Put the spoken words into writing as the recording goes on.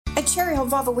Cherry Hill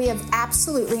Volvo, we have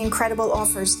absolutely incredible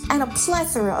offers and a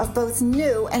plethora of both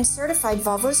new and certified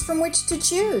Volvos from which to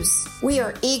choose. We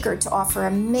are eager to offer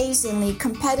amazingly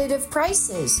competitive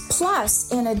prices,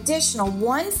 plus an additional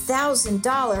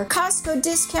 $1,000 Costco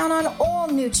discount on all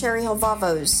new Cherry Hill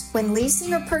Volvos. When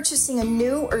leasing or purchasing a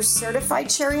new or certified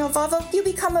Cherry Hill Volvo, you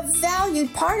become a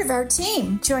valued part of our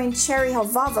team. Join Cherry Hill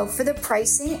Volvo for the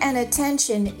pricing and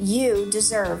attention you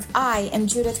deserve. I am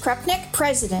Judith Krupnick,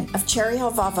 president of Cherry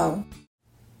Hill Volvo.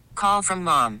 Call from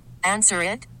mom. Answer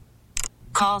it.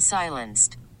 Call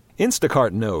silenced.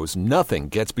 Instacart knows nothing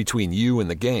gets between you and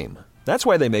the game. That's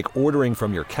why they make ordering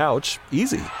from your couch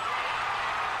easy.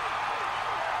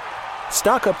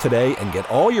 Stock up today and get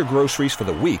all your groceries for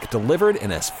the week delivered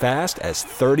in as fast as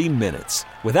 30 minutes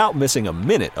without missing a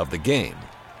minute of the game.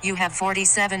 You have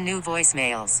 47 new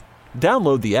voicemails.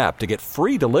 Download the app to get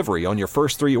free delivery on your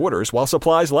first 3 orders while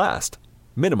supplies last.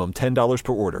 Minimum $10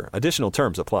 per order. Additional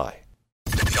terms apply.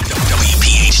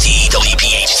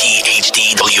 WPHT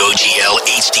HD WOGL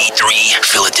HD3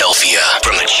 Philadelphia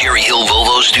from the Cherry Hill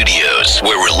Volvo Studios,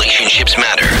 where relationships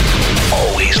matter.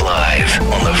 Always live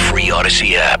on the free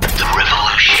Odyssey app. The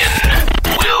revolution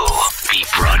will be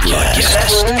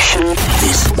broadcast.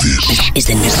 This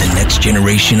is the next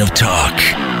generation of talk.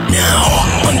 Now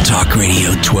on Talk Radio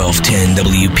 1210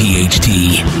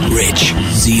 WPHT, Rich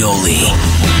Zeoli.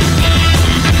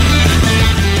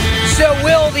 So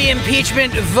will the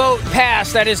impeachment vote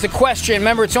pass? That is the question.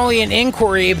 Remember, it's only an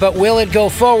inquiry, but will it go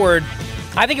forward?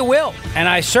 I think it will, and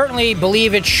I certainly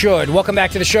believe it should. Welcome back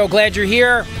to the show. Glad you're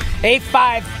here.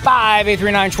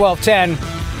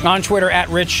 855-839-1210 on Twitter at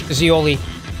Rich Zeoli.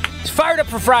 It's fired up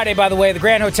for Friday, by the way. The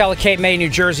Grand Hotel at Cape May, New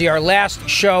Jersey, our last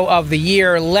show of the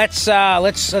year. Let's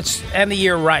end the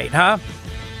year right, huh?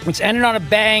 Let's end it on a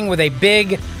bang with a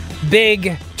big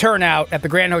turnout at the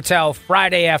Grand Hotel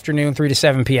Friday afternoon, 3 to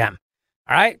 7 p.m.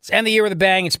 All right, let's end the year with a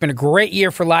bang. It's been a great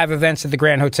year for live events at the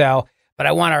Grand Hotel, but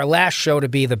I want our last show to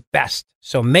be the best.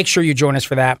 So make sure you join us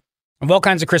for that. Of all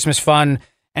kinds of Christmas fun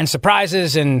and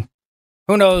surprises, and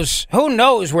who knows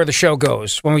where the show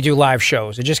goes when we do live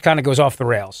shows. It just kind of goes off the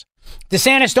rails.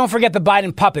 DeSantis, don't forget the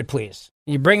Biden puppet, please.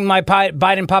 You bring my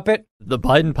Biden puppet? The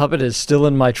Biden puppet is still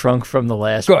in my trunk from the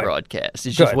last broadcast.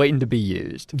 It's just waiting to be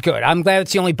used. Good. I'm glad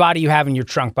it's the only body you have in your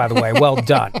trunk, by the way. Well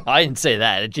done. I didn't say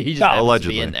that. He just happens to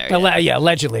be in there. Yeah,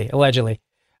 allegedly. All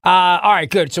right,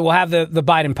 good. So we'll have the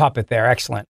Biden puppet there.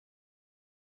 Excellent.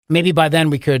 Maybe by then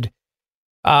we could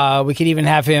even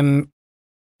have him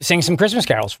sing some Christmas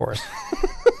carols for us.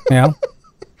 You know?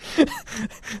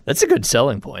 That's a good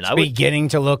selling point. It's beginning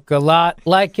to look a lot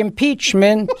like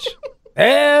impeachment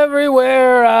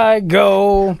everywhere I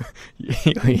go.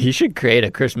 He should create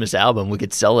a Christmas album. We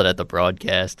could sell it at the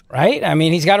broadcast. Right? I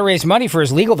mean, he's got to raise money for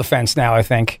his legal defense now, I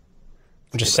think.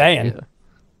 I'm just saying.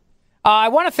 I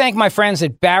want to thank my friends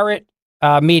at Barrett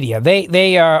Media.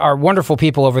 They are wonderful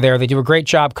people over there. They do a great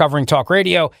job covering talk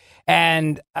radio,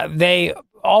 and they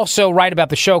also write about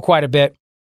the show quite a bit,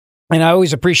 and I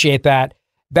always appreciate that.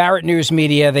 Barrett News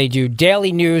Media, they do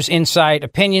daily news, insight,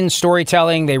 opinion,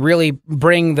 storytelling. They really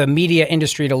bring the media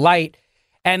industry to light.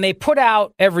 And they put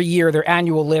out every year their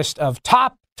annual list of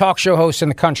top talk show hosts in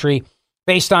the country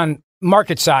based on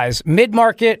market size,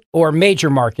 mid-market or major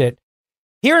market.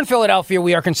 Here in Philadelphia,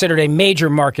 we are considered a major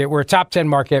market. We're a top 10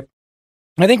 market.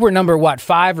 I think we're number,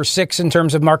 5 or 6 in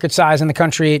terms of market size in the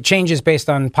country. It changes based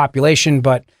on population,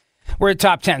 but we're at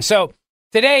top 10. So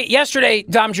yesterday,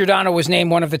 Dom Giordano was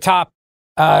named one of the top.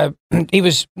 He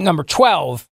was number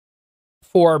 12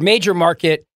 for major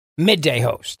market midday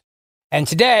host. And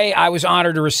today I was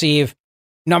honored to receive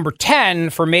number 10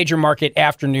 for major market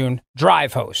afternoon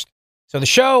drive host. So the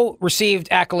show received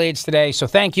accolades today. So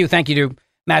thank you. Thank you to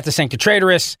Matt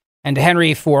DeSancta and to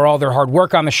Henry for all their hard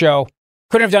work on the show.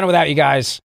 Couldn't have done it without you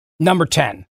guys. Number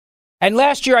 10. And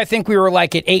last year, I think we were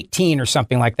like at 18 or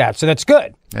something like that. So that's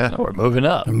good. Yeah, we're moving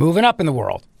up. We're moving up in the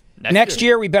world. Next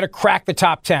year, we better crack the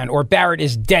top 10, or Barrett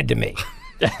is dead to me.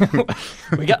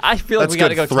 I feel like we got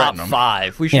to go top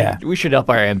 5. We should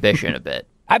up our ambition a bit.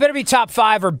 I better be top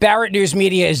 5, or Barrett News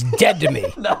Media is dead to me.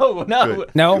 No,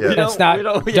 that's not.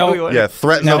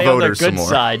 Threaten the voters some more.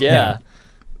 Side, yeah.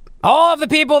 All of the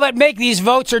people that make these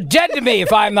votes are dead to me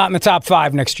if I'm not in the top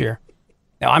 5 next year.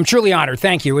 No, I'm truly honored.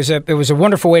 Thank you. It was a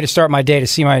wonderful way to start my day to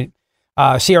see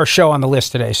our show on the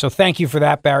list today. So thank you for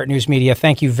that, Barrett News Media.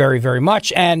 Thank you very, very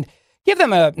much. And give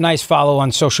them a nice follow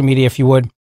on social media, if you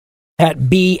would, at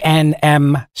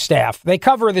BNM Staff. They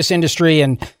cover this industry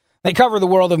and they cover the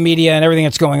world of media and everything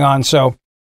that's going on. So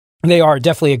they are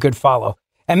definitely a good follow.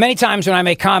 And many times when I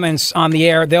make comments on the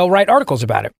air, they'll write articles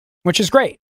about it, which is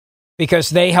great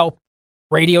because they help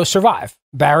radio survive.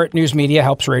 Barrett News Media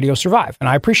helps radio survive, and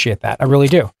I appreciate that. I really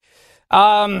do.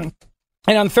 And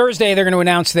on Thursday, they're going to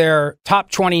announce their top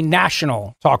 20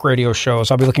 national talk radio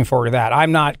shows. I'll be looking forward to that.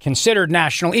 I'm not considered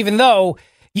national, even though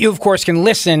you, of course, can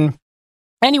listen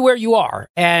anywhere you are,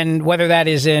 and whether that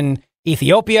is in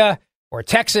Ethiopia or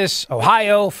Texas,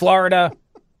 Ohio, Florida,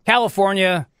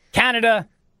 California, Canada,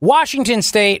 Washington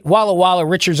State, Walla Walla,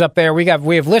 Richards up there. We have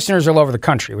listeners all over the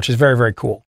country, which is very, very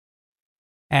cool.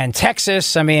 And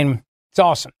Texas, I mean, it's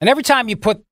awesome. And every time you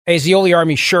put a Zeoli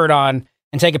Army shirt on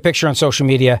and take a picture on social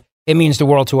media, it means the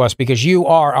world to us because you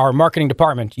are our marketing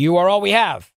department. You are all we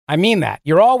have. I mean that.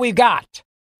 You're all we've got.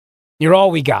 You're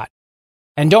all we got.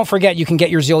 And don't forget, you can get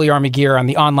your Zeoli Army gear on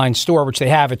the online store, which they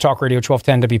have at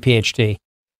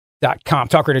talkradio1210wphd.com.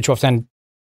 Talkradio1210,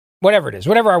 whatever it is,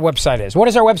 whatever our website is. What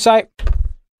is our website?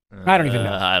 I don't even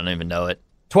know. I don't even know it.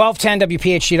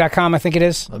 1210wphd.com, I think it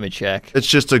is. Let me check. It's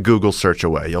just a Google search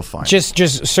away. You'll find it.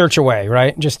 Just search away,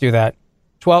 right? Just do that.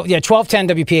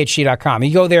 1210wphd.com.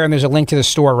 You go there and there's a link to the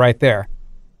store right there.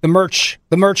 The merch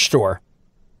store.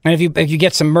 And if you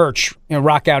get some merch,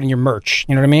 rock out in your merch.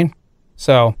 You know what I mean?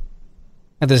 So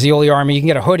at the Zeoli Army, you can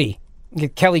get a hoodie. You can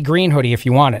get Kelly Green hoodie if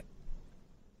you want it.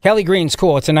 Kelly Green's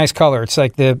cool. It's a nice color. It's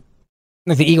like the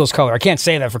Eagles color. I can't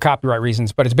say that for copyright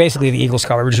reasons, but it's basically the Eagles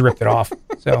color. We just ripped it off.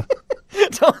 So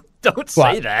don't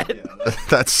say that.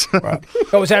 That's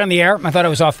Oh, was that on the air? I thought it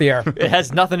was off the air. It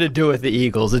has nothing to do with the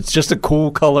Eagles. It's just a cool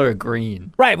color of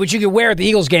green. Right, which you could wear at the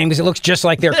Eagles game because it looks just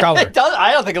like their color.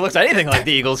 I don't think it looks anything like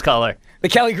the Eagles color. The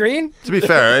Kelly Green? To be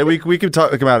fair, we could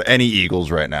talk about any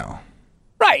Eagles right now.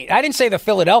 Right. I didn't say the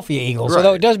Philadelphia Eagles, right,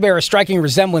 although it does bear a striking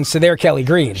resemblance to their Kelly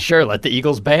Green. Sure, let the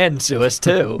Eagles band sue us,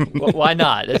 too. Why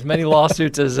not? As many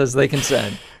lawsuits as they can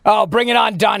send. Oh, bring it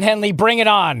on, Don Henley. Bring it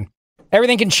on.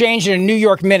 Everything can change in a New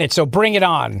York minute, so bring it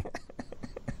on.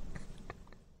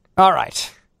 All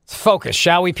right. Focus,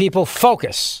 shall we, people?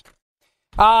 Focus.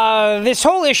 This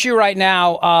whole issue right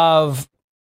now of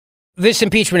this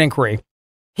impeachment inquiry.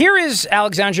 Here is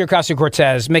Alexandria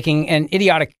Ocasio-Cortez making an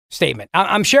idiotic statement.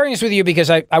 I'm sharing this with you because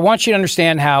I want you to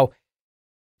understand how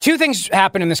two things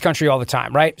happen in this country all the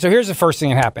time, right? So here's the first thing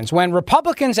that happens. When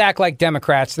Republicans act like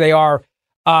Democrats, they are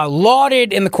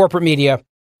lauded in the corporate media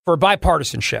for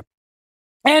bipartisanship.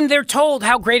 And they're told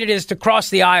how great it is to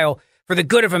cross the aisle for the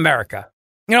good of America.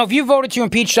 If you voted to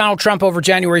impeach Donald Trump over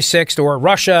January 6th or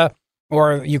Russia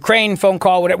or Ukraine phone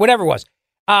call, whatever it was,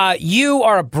 you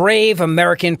are a brave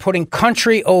American putting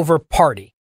country over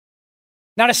party.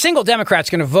 Not a single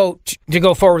Democrat's going to vote to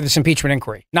go forward with this impeachment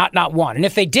inquiry. Not one. And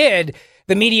if they did,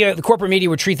 the corporate media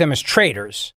would treat them as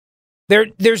traitors.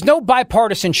 There's no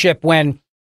bipartisanship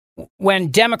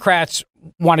when Democrats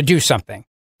want to do something.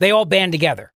 They all band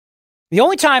together. The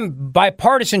only time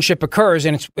bipartisanship occurs,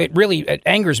 and it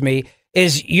angers me,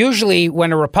 is usually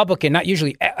when a Republican, not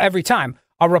usually, every time,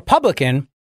 a Republican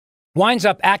winds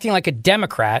up acting like a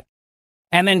Democrat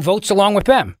and then votes along with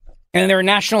them. And they're a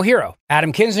national hero.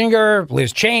 Adam Kinzinger,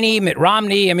 Liz Cheney, Mitt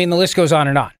Romney. I mean, the list goes on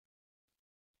and on.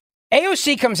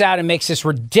 AOC comes out and makes this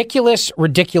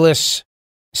ridiculous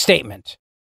statement.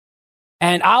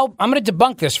 And I'm going to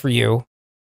debunk this for you.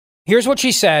 Here's what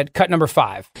she said, cut number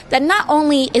 5. That not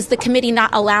only is the committee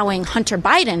not allowing Hunter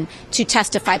Biden to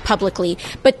testify publicly,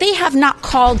 but they have not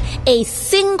called a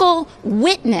single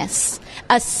witness,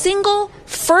 a single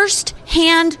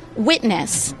first-hand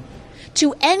witness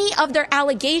to any of their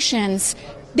allegations.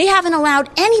 They haven't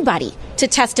allowed anybody to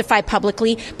testify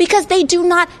publicly because they do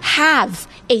not have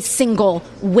a single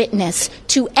witness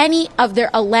to any of their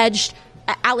alleged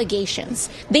allegations.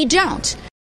 They don't.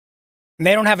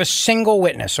 They don't have a single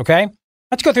witness, okay?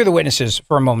 Let's go through the witnesses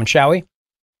for a moment, shall we?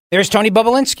 There's Tony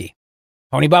Bobulinski.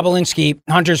 Tony Bobulinski,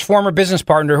 Hunter's former business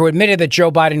partner, who admitted that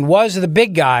Joe Biden was the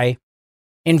big guy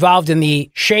involved in the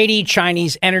shady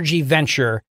Chinese energy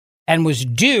venture and was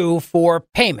due for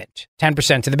payment,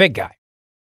 10% to the big guy.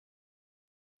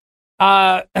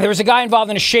 There was a guy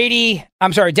involved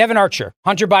in Devin Archer,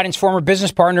 Hunter Biden's former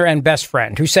business partner and best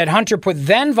friend, who said Hunter put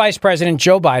then Vice President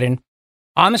Joe Biden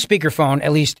on the speakerphone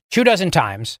at least 24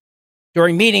 times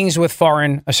during meetings with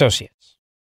foreign associates.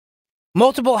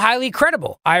 Multiple highly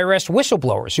credible IRS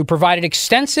whistleblowers who provided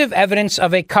extensive evidence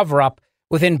of a cover-up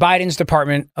within Biden's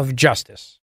Department of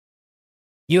Justice.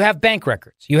 You have bank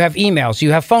records, you have emails,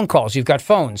 you have phone calls, you've got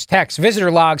phones, texts,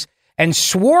 visitor logs, and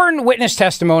sworn witness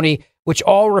testimony, which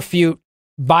all refute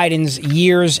Biden's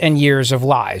years and years of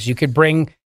lies. You could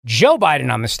bring Joe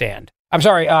Biden on the stand.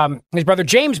 His brother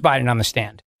James Biden on the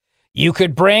stand. You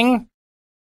could bring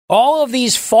all of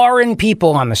these foreign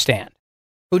people on the stand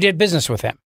who did business with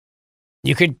him.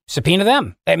 You could subpoena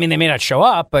them. I mean, they may not show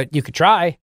up, but you could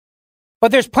try.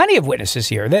 But there's plenty of witnesses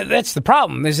here. That's the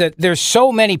problem, is that there's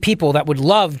so many people that would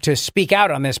love to speak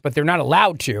out on this, but they're not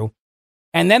allowed to.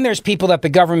 And then there's people that the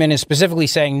government is specifically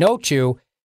saying no to,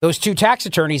 those 2 tax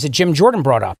attorneys that Jim Jordan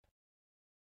brought up.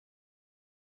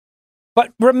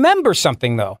 But remember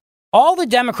something, though. All the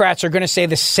Democrats are going to say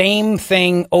the same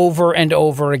thing over and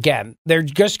over again. They're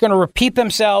just going to repeat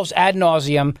themselves ad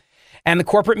nauseum, and the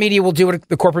corporate media will do what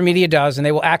the corporate media does, and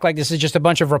they will act like this is just a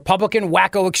bunch of Republican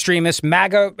wacko extremists,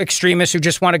 MAGA extremists who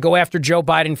just want to go after Joe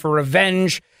Biden for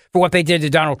revenge for what they did to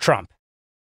Donald Trump.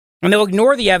 And they'll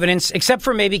ignore the evidence, except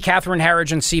for maybe Catherine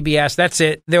Herridge on CBS. That's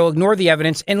it. They'll ignore the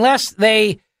evidence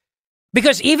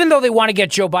because even though they want to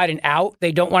get Joe Biden out,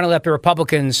 they don't want to let the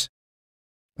Republicans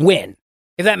win,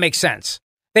 if that makes sense.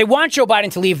 They want Joe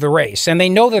Biden to leave the race, and they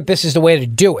know that this is the way to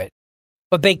do it.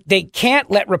 But they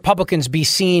can't let Republicans be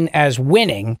seen as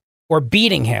winning or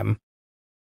beating him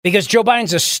because Joe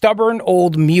Biden's a stubborn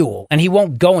old mule, and he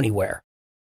won't go anywhere.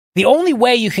 The only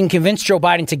way you can convince Joe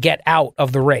Biden to get out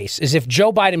of the race is if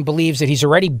Joe Biden believes that he's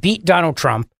already beat Donald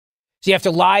Trump. So you have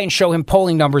to lie and show him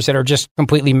polling numbers that are just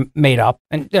completely made up.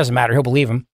 And it doesn't matter. He'll believe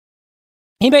him.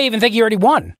 He may even think he already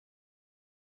won.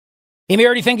 He may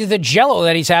already think that the jello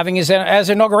that he's having is as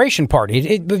an inauguration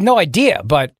party. With no idea.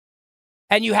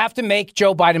 And you have to make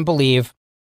Joe Biden believe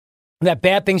that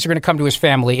bad things are going to come to his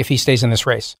family if he stays in this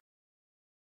race.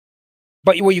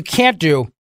 But what you can't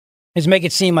do is make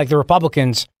it seem like the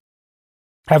Republicans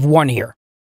have won here.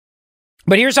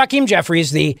 But here's Hakeem Jeffries,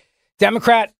 the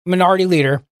Democrat minority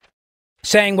leader,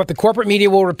 saying what the corporate media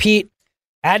will repeat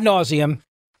ad nauseum.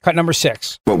 Cut number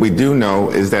 6. What we do know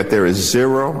is that there is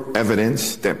zero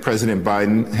evidence that President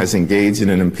Biden has engaged in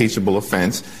an impeachable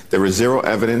offense. There is zero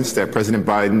evidence that President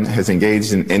Biden has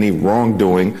engaged in any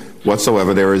wrongdoing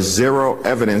whatsoever. There is zero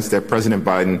evidence that President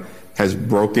Biden has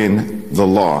broken the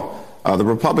law. The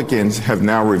Republicans have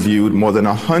now reviewed more than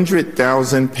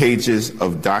 100,000 pages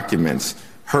of documents,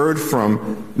 heard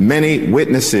from many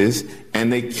witnesses,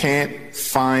 and they can't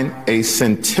find a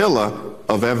scintilla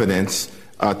of evidence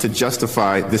to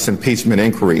justify this impeachment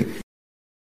inquiry.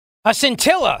 A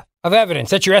scintilla of evidence.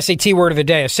 That's your SAT word of the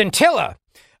day. A scintilla.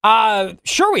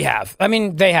 Sure we have. I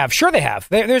mean, they have. Sure they have.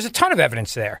 There's a ton of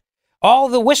evidence there. All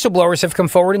the whistleblowers have come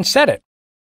forward and said it.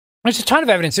 There's a ton of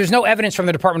evidence. There's no evidence from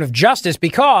the Department of Justice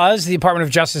because the Department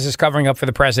of Justice is covering up for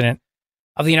the President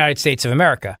of the United States of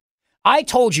America. I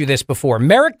told you this before.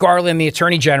 Merrick Garland, the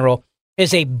Attorney General,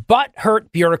 is a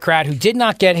butthurt bureaucrat who did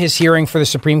not get his hearing for the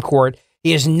Supreme Court.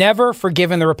 He has never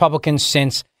forgiven the Republicans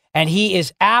since, and he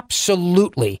is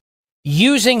absolutely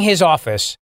using his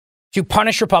office to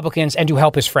punish Republicans and to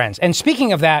help his friends. And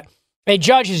speaking of that, a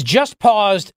judge has just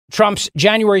paused Trump's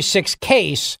January 6th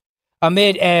case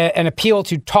amid an appeal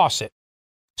to toss it.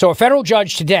 So a federal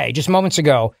judge today, just moments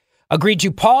ago, agreed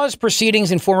to pause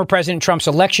proceedings in former President Trump's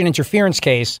election interference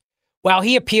case while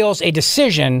he appeals a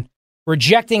decision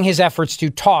rejecting his efforts to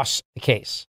toss the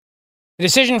case. The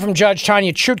decision from Judge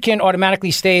Tanya Chutkin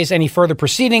automatically stays any further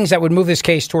proceedings that would move this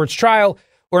case towards trial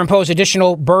or impose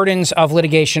additional burdens of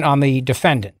litigation on the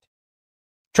defendant.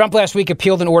 Trump last week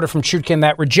appealed an order from Chutkin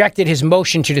that rejected his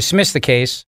motion to dismiss the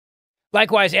case,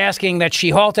 likewise asking that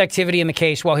she halt activity in the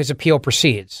case while his appeal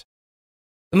proceeds.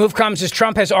 The move comes as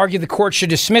Trump has argued the court should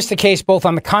dismiss the case both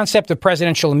on the concept of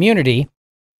presidential immunity,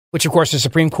 which of course the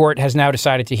Supreme Court has now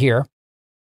decided to hear,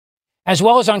 as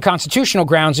well as on constitutional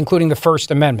grounds, including the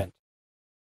First Amendment.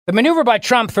 The maneuver by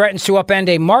Trump threatens to upend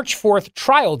a March 4th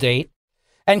trial date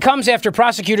and comes after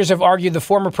prosecutors have argued the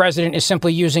former president is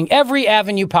simply using every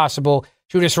avenue possible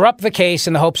to disrupt the case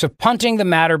in the hopes of punting the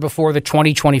matter before the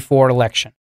 2024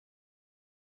 election.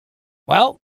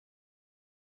 Well,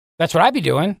 that's what I'd be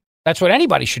doing. That's what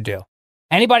anybody should do.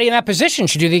 Anybody in that position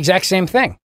should do the exact same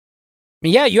thing. I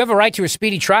mean, yeah, you have a right to a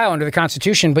speedy trial under the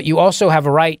Constitution, but you also have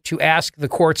a right to ask the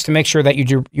courts to make sure that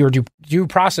your due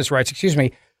process rights,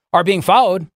 are being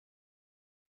followed.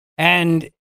 And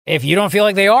if you don't feel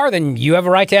like they are, then you have a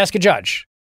right to ask a judge.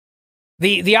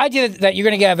 The idea that you're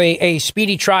going to have a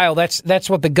speedy trial, that's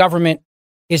what the government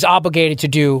is obligated to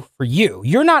do for you.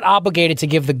 You're not obligated to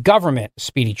give the government a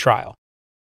speedy trial.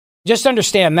 Just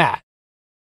understand that.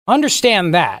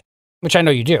 Understand that, which I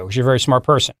know you do, because you're a very smart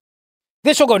person.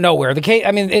 This will go nowhere. The case,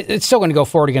 it's still going to go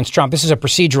forward against Trump. This is a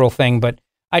procedural thing, but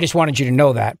I just wanted you to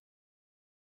know that.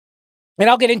 And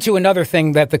I'll get into another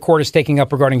thing that the court is taking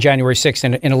up regarding January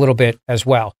 6th in a little bit as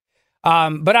well.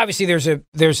 But obviously, there's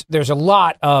a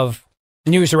lot of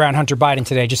news around Hunter Biden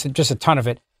today, just a ton of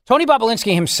it. Tony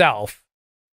Bobulinski himself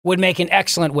would make an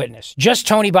excellent witness. Just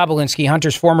Tony Bobulinski,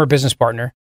 Hunter's former business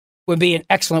partner, would be an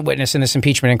excellent witness in this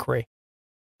impeachment inquiry.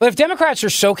 But if Democrats are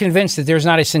so convinced that there's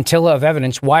not a scintilla of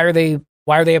evidence, why are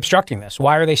they obstructing this?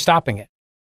 Why are they stopping it?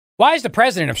 Why is the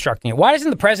president obstructing it? Why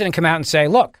doesn't the president come out and say,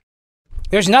 look,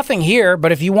 there's nothing here,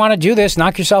 but if you want to do this,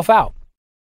 knock yourself out.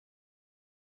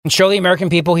 And show the American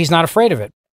people he's not afraid of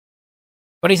it.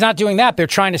 But he's not doing that. They're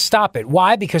trying to stop it.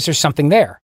 Why? Because there's something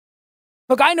there.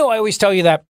 Look, I know I always tell you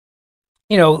that,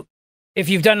 if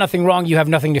you've done nothing wrong, you have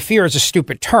nothing to fear is a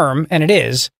stupid term, and it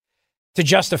is, to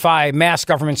justify mass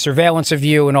government surveillance of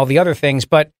you and all the other things.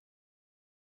 But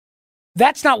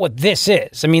that's not what this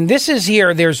is. I mean, this is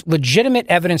here. There's legitimate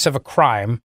evidence of a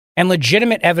crime and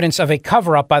legitimate evidence of a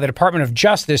cover-up by the Department of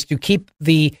Justice to keep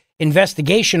the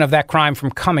investigation of that crime from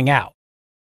coming out.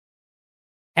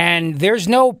 And there's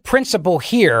no principle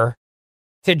here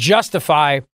to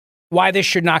justify why this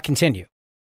should not continue.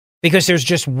 Because there's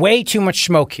just way too much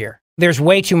smoke here. There's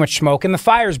way too much smoke, and the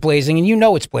fire's blazing, and you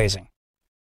know it's blazing.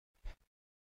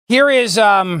 Here is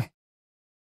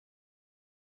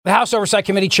the House Oversight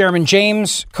Committee Chairman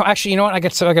James. Actually, you know what? I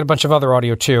got a bunch of other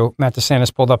audio, too. Matt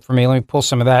DeSantis pulled up for me. Let me pull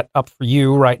some of that up for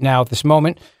you right now at this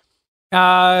moment.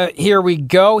 Here we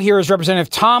go. Here is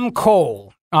Representative Tom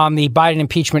Cole on the Biden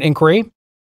impeachment inquiry,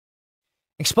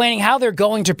 explaining how they're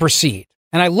going to proceed.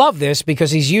 And I love this because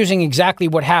he's using exactly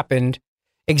what happened,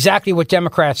 exactly what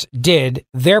Democrats did,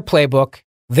 their playbook,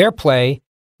 their play,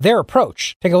 their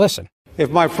approach. Take a listen. If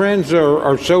my friends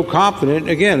are so confident,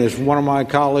 again, as one of my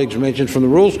colleagues mentioned from the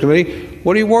Rules Committee,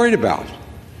 what are you worried about?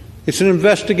 It's an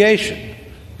investigation.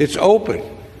 It's open.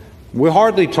 We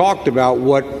hardly talked about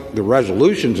what the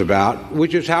resolution's about,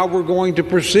 which is how we're going to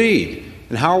proceed.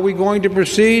 And how are we going to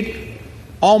proceed?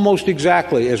 Almost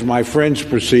exactly as my friends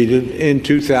proceeded in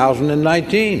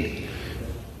 2019.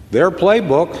 Their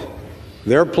playbook,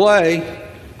 their play,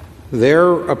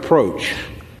 their approach.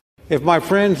 If my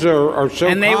friends are so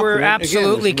and they were confident,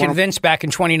 absolutely convinced back in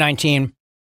 2019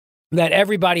 that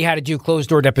everybody had to do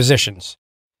closed-door depositions.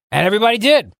 And everybody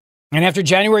did. And after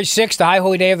January 6th, the high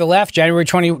holy day of the left, January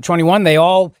 2021, they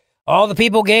all the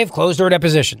people gave closed-door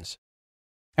depositions.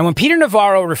 And when Peter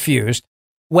Navarro refused,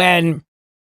 when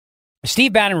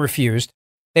Steve Bannon refused,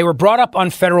 they were brought up on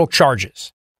federal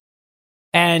charges.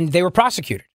 And they were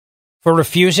prosecuted for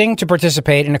refusing to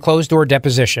participate in a closed-door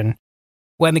deposition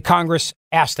when the Congress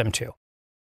asked them to.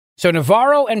 So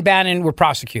Navarro and Bannon were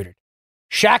prosecuted,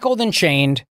 shackled and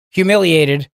chained,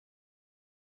 humiliated.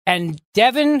 And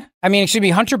Hunter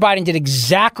Biden did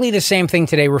exactly the same thing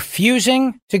today,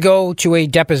 refusing to go to a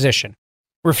deposition,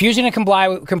 refusing to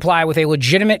comply with a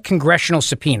legitimate congressional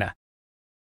subpoena.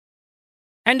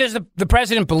 And does the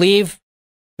president believe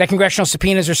that congressional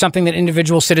subpoenas are something that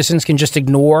individual citizens can just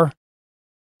ignore?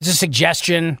 It's a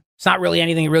suggestion. It's not really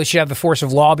anything that really should have the force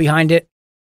of law behind it.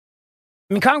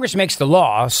 I mean, Congress makes the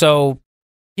law, so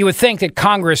you would think that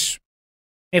Congress,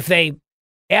 if they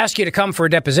ask you to come for a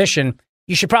deposition,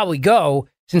 you should probably go,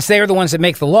 since they are the ones that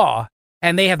make the law.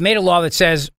 And they have made a law that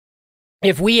says,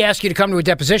 if we ask you to come to a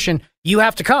deposition, you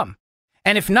have to come.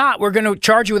 And if not, we're going to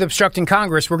charge you with obstructing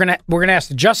Congress. We're going to ask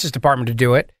the Justice Department to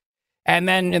do it. And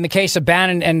then in the case of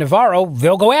Bannon and Navarro,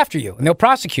 they'll go after you and they'll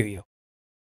prosecute you.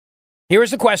 Here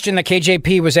is the question that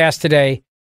KJP was asked today,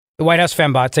 the White House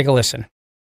Fembot. Take a listen.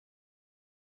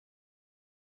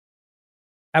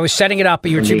 I was setting it up,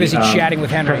 but you were too busy chatting with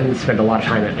Henry. The president spent a lot of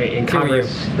time in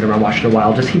Congress, been around Washington a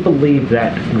while. Does he believe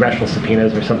that congressional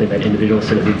subpoenas are something that individual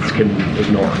citizens can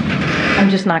ignore? I'm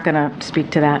just not going to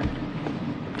speak to that.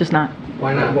 Just not.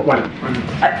 Why not? Why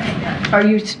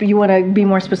not? You want to be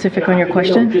more specific on your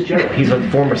question? Just general. He's a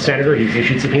former senator. He's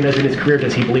issued subpoenas in his career.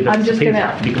 Does he believe that subpoenas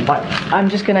have to be complied with? I'm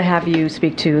just going to have you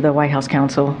speak to the White House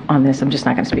counsel on this. I'm just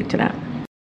not going to speak to that.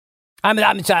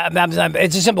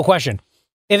 It's a simple question.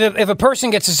 If a person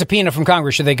gets a subpoena from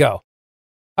Congress, should they go? All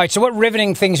right, so what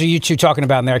riveting things are you two talking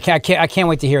about in there? I can't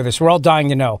wait to hear this. We're all dying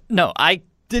to know. No, I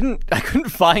couldn't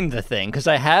find the thing because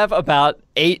I have about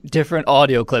 8 different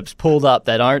audio clips pulled up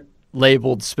that aren't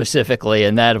labeled specifically,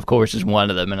 and that, of course, is one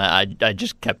of them, and I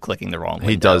just kept clicking the wrong window.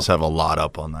 He does have a lot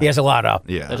up on that. He has a lot up.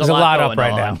 Yeah. There's a lot up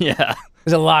right now. Yeah.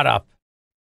 There's a lot up.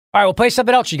 All right, well, play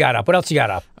something else you got up. What else you got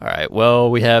up? All right, well,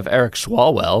 we have Eric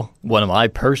Swalwell, one of my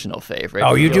personal favorites.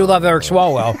 Oh, you do love Eric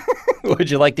Swalwell.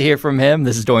 Would you like to hear from him?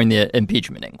 This is during the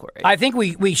impeachment inquiry. I think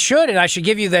we should, and I should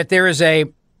give you that there is a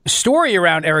story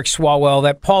around Eric Swalwell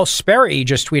that Paul Sperry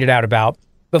just tweeted out about.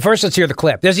 But first, let's hear the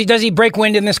clip. Does he break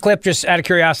wind in this clip, just out of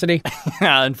curiosity?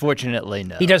 Unfortunately,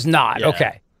 no. He does not. Yeah.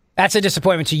 Okay. That's a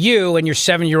disappointment to you and your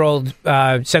 7-year-old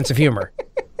sense of humor.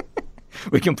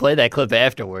 We can play that clip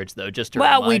afterwards, though, just to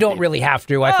Well, we don't really have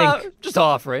to, I think. Just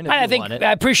offering if you want it.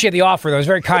 I appreciate the offer, though. It was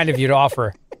very kind of you to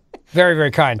offer. Very, very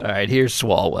kind. All right, here's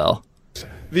Swalwell.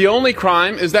 The only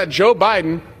crime is that Joe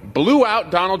Biden blew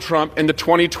out Donald Trump in the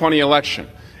 2020 election.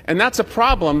 And that's a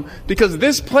problem because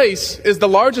this place is the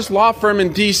largest law firm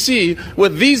in D.C.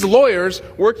 with these lawyers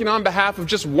working on behalf of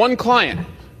just one client,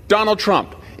 Donald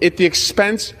Trump, at the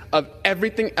expense of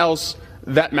everything else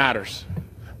that matters.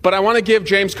 But I want to give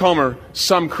James Comer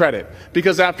some credit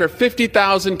because after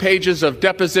 50,000 pages of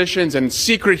depositions and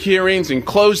secret hearings and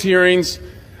closed hearings,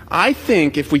 I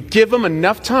think if we give him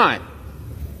enough time,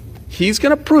 he's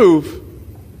going to prove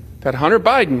that Hunter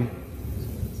Biden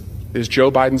is Joe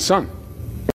Biden's son.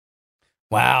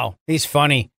 Wow, he's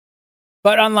funny.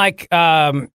 But unlike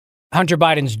Hunter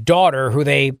Biden's daughter, who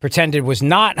they pretended was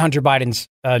not Hunter Biden's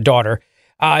daughter,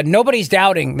 nobody's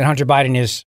doubting that Hunter Biden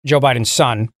is Joe Biden's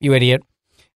son, you idiot.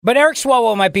 But Eric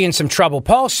Swalwell might be in some trouble.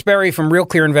 Paul Sperry from Real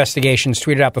Clear Investigations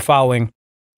tweeted out the following.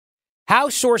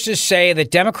 House sources say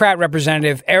that Democrat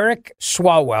Representative Eric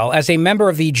Swalwell, as a member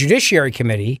of the Judiciary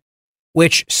Committee,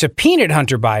 which subpoenaed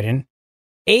Hunter Biden,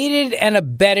 aided and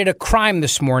abetted a crime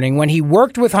this morning when he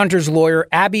worked with Hunter's lawyer,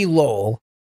 Abby Lowell,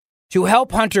 to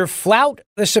help Hunter flout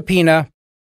the subpoena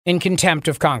in contempt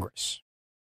of Congress.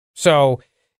 So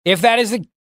if that is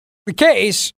the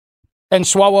case, and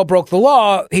Swalwell broke the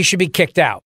law, he should be kicked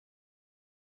out,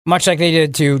 much like they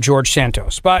did to George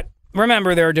Santos. But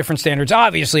remember, there are different standards,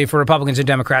 obviously, for Republicans and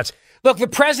Democrats. Look, the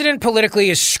president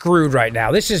politically is screwed right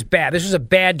now. This is bad. This was a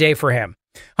bad day for him.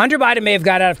 Hunter Biden may have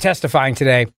got out of testifying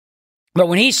today, but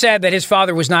when he said that his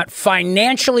father was not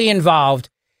financially involved,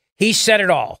 he said it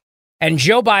all. And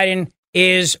Joe Biden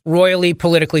is royally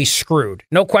politically screwed.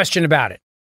 No question about it.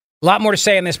 A lot more to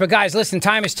say on this. But guys, listen,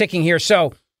 time is ticking here.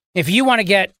 So if you want to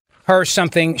get her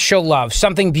something she'll love,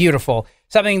 something beautiful,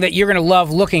 something that you're going to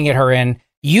love looking at her in,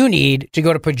 you need to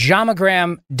go to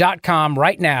pajamagram.com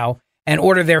right now and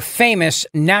order their famous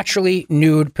naturally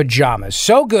nude pajamas.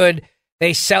 So good,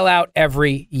 they sell out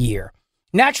every year.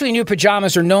 Naturally nude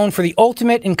pajamas are known for the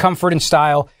ultimate in comfort and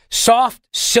style. Soft,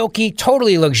 silky,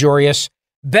 totally luxurious.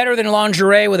 Better than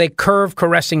lingerie with a curved,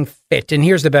 caressing fit. And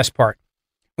here's the best part.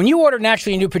 When you order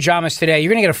naturally nude pajamas today,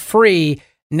 you're going to get a free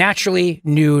naturally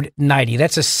nude nightie.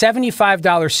 That's a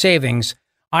 $75 savings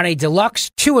on a deluxe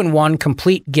 2-in-1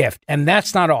 complete gift. And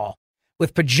that's not all.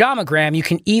 With Pajamagram, you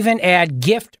can even add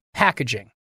gift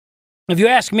packaging. If you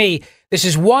ask me, this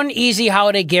is one easy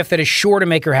holiday gift that is sure to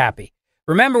make her happy.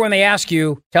 Remember, when they ask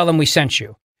you, tell them we sent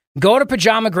you. Go to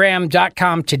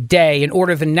pajamagram.com today and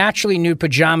order the naturally nude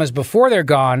pajamas before they're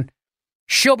gone.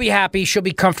 She'll be happy, she'll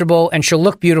be comfortable, and she'll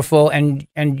look beautiful, and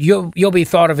you'll be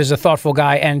thought of as a thoughtful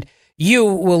guy, and you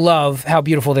will love how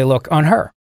beautiful they look on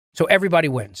her. So everybody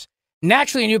wins.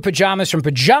 Naturally nude pajamas from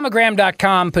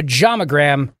pajamagram.com,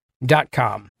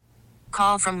 pajamagram.com.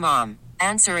 Call from mom.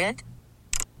 Answer it.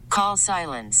 Call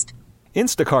silenced.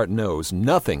 Instacart knows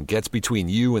nothing gets between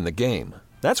you and the game.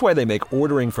 That's why they make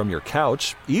ordering from your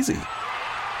couch easy.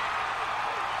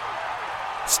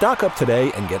 Stock up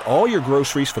today and get all your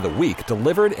groceries for the week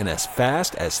delivered in as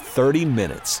fast as 30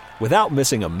 minutes without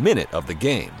missing a minute of the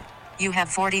game. You have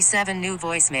 47 new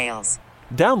voicemails.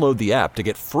 Download the app to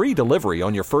get free delivery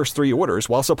on your first 3 orders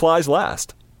while supplies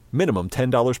last. Minimum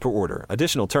 $10 per order.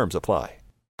 Additional terms apply.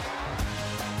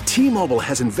 T-Mobile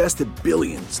has invested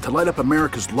billions to light up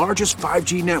America's largest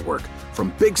 5G network,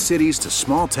 from big cities to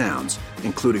small towns,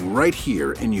 including right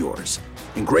here in yours.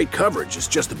 And great coverage is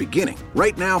just the beginning.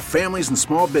 Right now, families and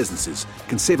small businesses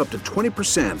can save up to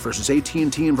 20% versus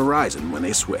AT&T and Verizon when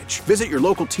they switch. Visit your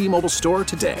local T-Mobile store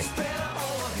today.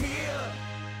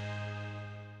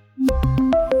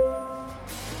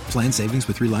 Plan savings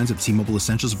with 3 lines of T-Mobile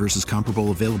Essentials versus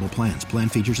comparable available plans. Plan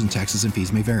features and taxes and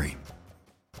fees may vary.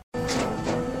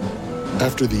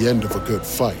 After the end of a good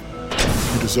fight,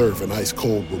 you deserve an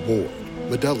ice-cold reward.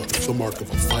 Modelo is the mark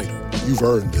of a fighter. You've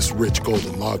earned this rich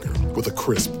golden lager with a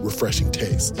crisp, refreshing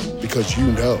taste. Because you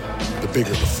know, the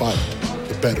bigger the fight,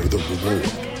 the better the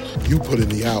reward. You put in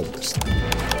the hours,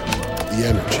 the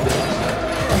energy,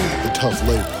 the tough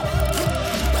labor.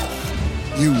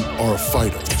 You are a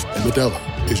fighter, and Modelo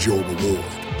is your reward.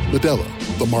 Modelo,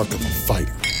 the mark of a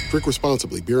fighter. Drink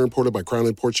responsibly. Beer imported by Crown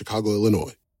Imports, Chicago,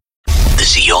 Illinois. The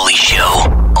Zeoli Show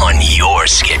on your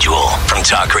schedule from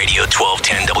Talk Radio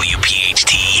 1210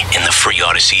 WPHT in the free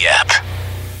Odyssey app.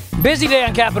 Busy day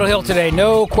on Capitol Hill today,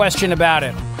 no question about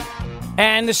it.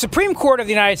 And the Supreme Court of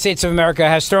the United States of America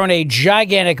has thrown a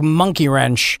gigantic monkey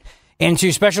wrench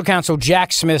into Special Counsel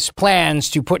Jack Smith's plans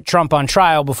to put Trump on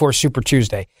trial before Super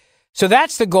Tuesday. So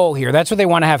that's the goal here. That's what they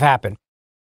want to have happen.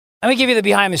 Let me give you the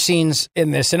behind the scenes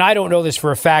in this. And I don't know this for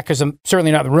a fact because I'm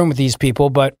certainly not in the room with these people,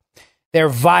 but their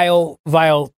vile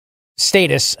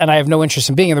status, and I have no interest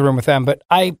in being in the room with them, but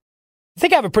I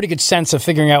think I have a pretty good sense of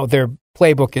figuring out what their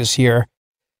playbook is here,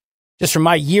 just from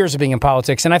my years of being in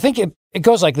politics. And I think it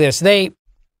goes like this. They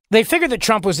figured that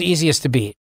Trump was the easiest to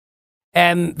beat.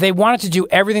 And they wanted to do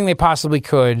everything they possibly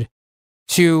could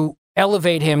to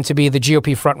elevate him to be the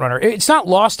GOP frontrunner. It's not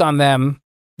lost on them.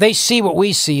 They see what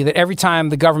we see, that every time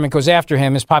the government goes after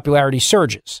him, his popularity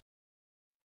surges.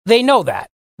 They know that.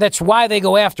 That's why they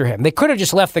go after him. They could have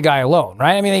just left the guy alone,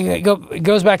 right? I mean, it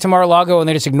goes back to Mar-a-Lago and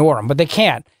they just ignore him, but they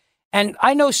can't. And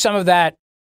I know some of that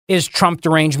is Trump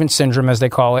derangement syndrome, as they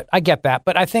call it. I get that.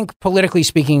 But I think politically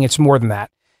speaking, it's more than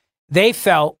that. They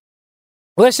felt,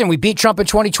 listen, we beat Trump in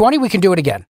 2020. We can do it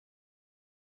again.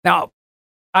 Now,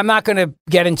 I'm not going to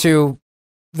get into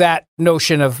that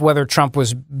notion of whether Trump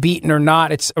was beaten or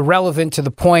not. It's irrelevant to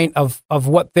the point of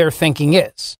what their thinking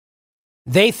is.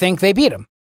 They think they beat him,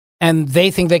 and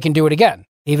they think they can do it again,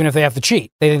 even if they have to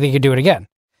cheat. They think they can do it again.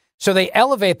 So they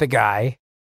elevate the guy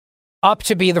up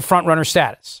to be the front runner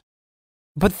status.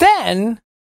 But then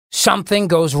something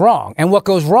goes wrong. And what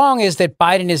goes wrong is that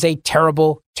Biden is a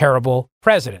terrible, terrible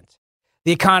president.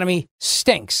 The economy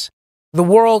stinks. The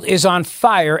world is on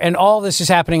fire, and all this is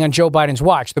happening on Joe Biden's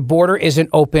watch. The border is an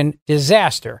open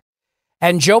disaster.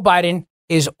 And Joe Biden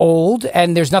is old,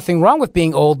 and there's nothing wrong with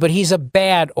being old, but he's a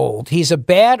bad old. He's a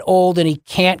bad old, and he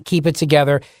can't keep it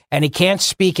together, and he can't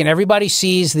speak, and everybody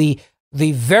sees the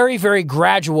very, very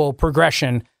gradual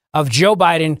progression of Joe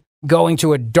Biden going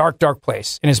to a dark, dark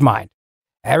place in his mind.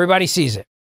 Everybody sees it.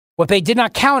 What they did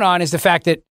not count on is the fact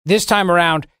that this time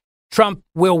around, Trump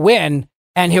will win,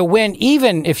 and he'll win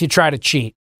even if you try to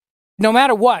cheat, no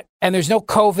matter what. And there's no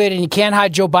COVID, and you can't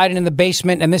hide Joe Biden in the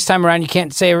basement. And this time around, you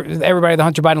can't say everybody the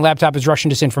Hunter Biden laptop is Russian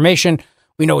disinformation.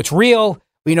 We know it's real.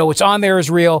 We know what's on there is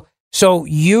real. So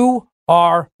you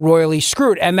are royally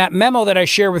screwed. And that memo that I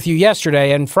shared with you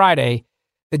yesterday and Friday,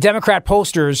 the Democrat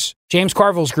pollsters, James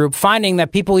Carville's group, finding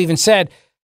that people even said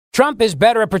Trump is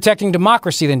better at protecting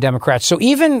democracy than Democrats. So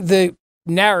even the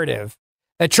narrative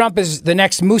that Trump is the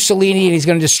next Mussolini and he's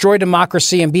going to destroy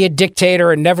democracy and be a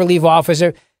dictator and never leave office,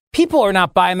 people are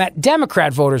not buying that.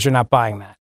 Democrat voters are not buying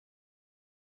that.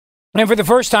 And for the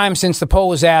first time since the poll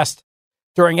was asked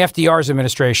during FDR's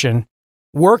administration,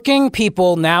 working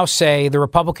people now say the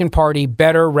Republican Party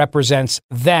better represents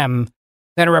them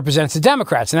than it represents the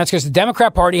Democrats. And that's because the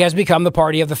Democrat Party has become the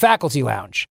party of the faculty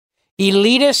lounge.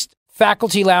 Elitist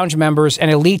faculty lounge members and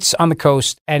elites on the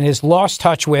coast, and has lost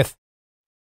touch with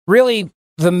really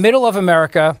the middle of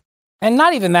America, and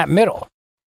not even that middle.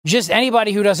 Just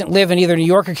anybody who doesn't live in either New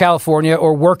York or California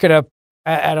or work at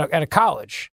a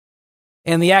college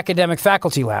in the academic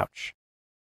faculty lounge.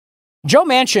 Joe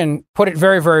Manchin put it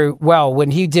very, very well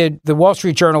when he did the Wall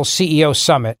Street Journal CEO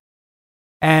Summit.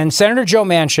 And Senator Joe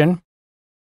Manchin,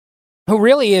 who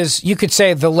really is, you could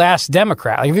say, the last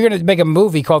Democrat. Like if you're going to make a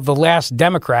movie called The Last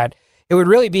Democrat, it would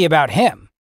really be about him,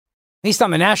 at least on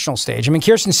the national stage. I mean,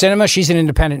 Kyrsten Sinema, she's an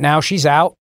independent now. She's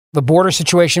out. The border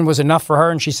situation was enough for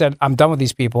her, and she said, I'm done with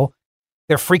these people.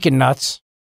 They're freaking nuts.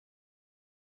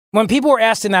 When people were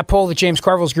asked in that poll that James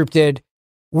Carville's group did,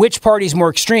 which party's more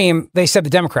extreme, they said the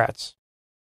Democrats.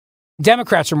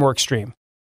 Democrats are more extreme.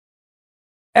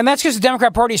 And that's because the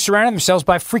Democrat Party is surrounding themselves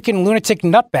by freaking lunatic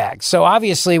nutbags. So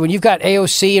obviously, when you've got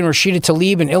AOC and Rashida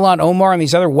Tlaib and Ilhan Omar and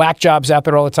these other whack jobs out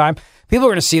there all the time, people are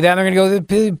going to see that and they're going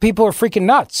to go, people are freaking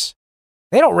nuts.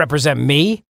 They don't represent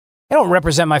me. They don't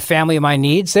represent my family and my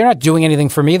needs. They're not doing anything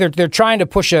for me. They're trying to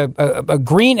push a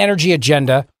green energy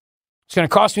agenda. It's going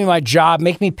to cost me my job,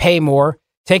 make me pay more,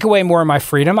 take away more of my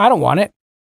freedom. I don't want it.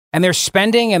 And they're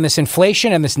spending, and this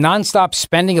inflation and this nonstop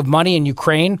spending of money in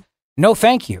Ukraine. No,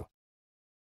 thank you.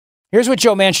 Here's what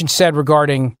Joe Manchin said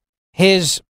regarding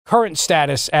his current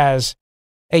status as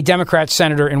a Democrat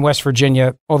senator in West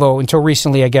Virginia, although until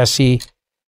recently, I guess the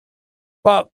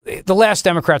last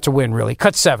Democrat to win, really.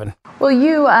 Cut 7. Well,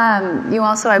 you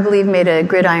also, I believe, made a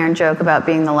gridiron joke about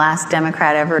being the last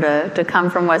Democrat ever to come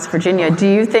from West Virginia. Do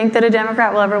you think that a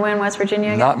Democrat will ever win West Virginia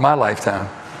again? Not in my lifetime.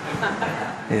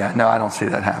 Yeah, no, I don't see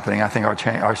that happening. I think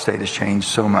our state has changed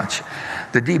so much.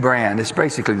 The debrand, it's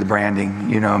basically the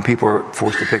branding, and people are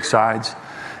forced to pick sides.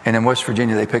 And in West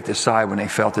Virginia, they picked a side when they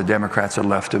felt the Democrats had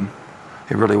left them.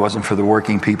 It really wasn't for the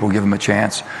working people, give them a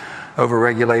chance.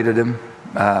 Overregulated them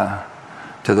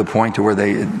to the point to where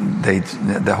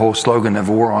the whole slogan of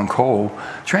war on coal,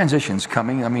 transition's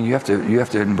coming. I mean, you have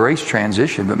to embrace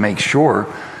transition, but make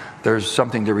sure there's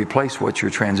something to replace what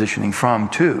you're transitioning from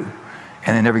to.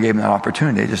 And they never gave them that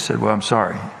opportunity. They just said, well, I'm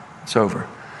sorry, it's over.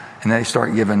 And they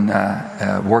start giving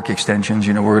work extensions.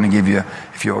 We're going to give you,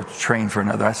 if you'll train for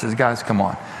another. I said, guys, come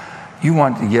on. You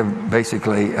want to give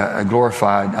basically a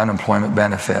glorified unemployment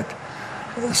benefit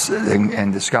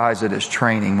and disguise it as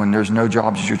training when there's no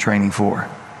jobs that you're training for.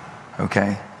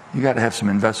 Okay? You got to have some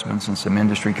investments and some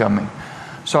industry coming.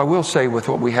 So I will say with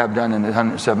what we have done in the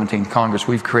 117th Congress,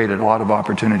 we've created a lot of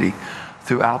opportunity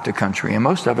throughout the country. And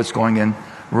most of it's going in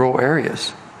rural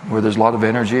areas where there's a lot of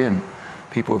energy and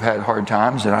people have had hard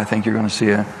times. And I think you're going to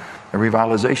see a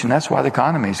revitalization. That's why the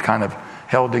economy is kind of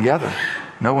held together.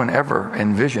 No one ever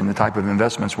envisioned the type of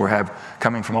investments we have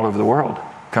coming from all over the world,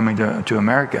 coming to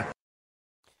America.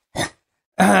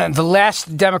 The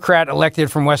last Democrat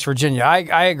elected from West Virginia.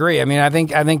 I agree. I mean, I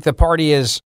think the party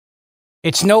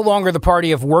it's no longer the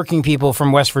party of working people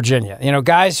from West Virginia. You know,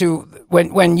 guys who,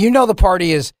 when you know the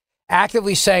party is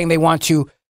actively saying they want to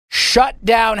shut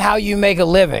down how you make a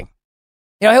living.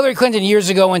 You know, Hillary Clinton years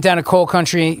ago went down to coal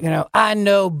country. You know, I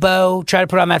know Bo, try to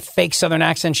put on that fake Southern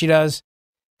accent she does.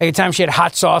 Every time she had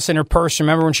hot sauce in her purse.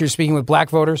 Remember when she was speaking with black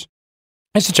voters?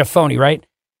 It's such a phony, right?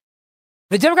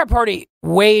 The Democrat Party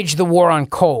waged the war on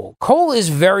coal. Coal is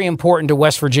very important to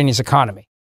West Virginia's economy.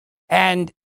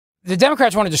 And the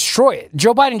Democrats want to destroy it.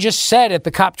 Joe Biden just said at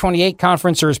the COP28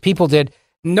 conference, or his people did,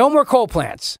 no more coal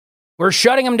plants. We're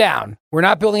shutting them down. We're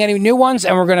not building any new ones,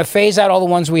 and we're going to phase out all the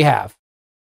ones we have.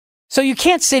 So you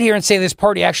can't sit here and say this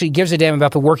party actually gives a damn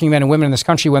about the working men and women in this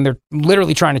country when they're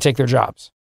literally trying to take their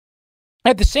jobs.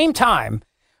 At the same time,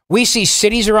 we see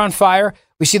cities are on fire.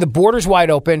 We see the borders wide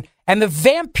open. And the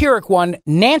vampiric one,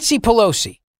 Nancy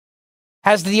Pelosi,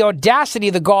 has the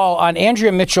audacity, the gall on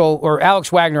Andrea Mitchell or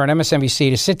Alex Wagner on MSNBC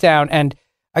to sit down and,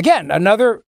 again,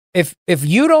 if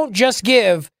you don't just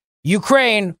give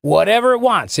Ukraine whatever it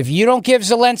wants, if you don't give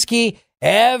Zelensky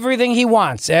everything he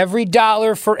wants, every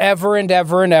dollar forever and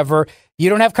ever and ever, you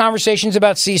don't have conversations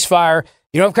about ceasefire,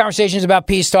 you don't have conversations about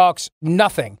peace talks,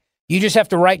 nothing. You just have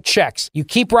to write checks. You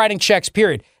keep writing checks,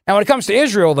 period. Now, when it comes to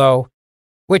Israel, though,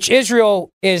 which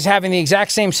Israel is having the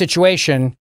exact same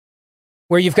situation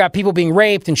where you've got people being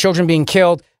raped and children being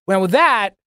killed. Well, with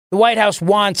that, the White House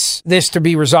wants this to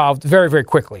be resolved very, very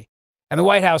quickly. And the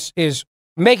White House is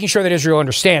making sure that Israel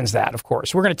understands that, of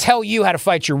course. We're going to tell you how to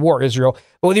fight your war, Israel.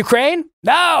 But with Ukraine?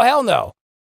 No, hell no.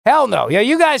 Hell no. Yeah,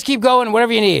 you guys keep going,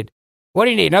 whatever you need. What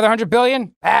do you need? Another $100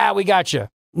 billion? We got you.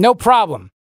 No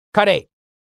problem. Cut 8.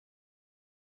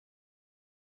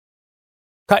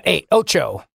 Cut 8.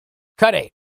 Ocho. Cut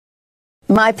 8.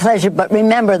 My pleasure. But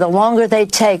remember, the longer they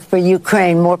take for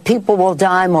Ukraine, more people will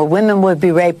die, more women will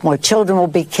be raped, more children will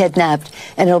be kidnapped,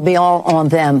 and it'll be all on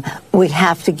them. We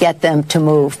have to get them to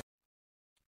move.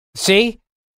 See?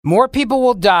 More people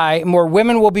will die, more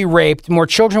women will be raped, more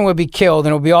children will be killed, and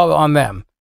it'll be all on them.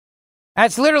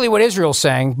 That's literally what Israel's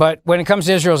saying. But when it comes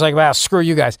to Israel, it's like, wow, screw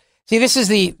you guys. See, this is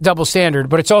the double standard,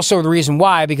 but it's also the reason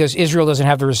why, because Israel doesn't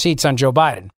have the receipts on Joe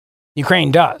Biden.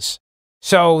 Ukraine does.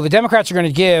 So the Democrats are going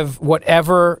to give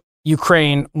whatever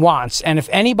Ukraine wants. And if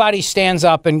anybody stands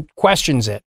up and questions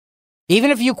it,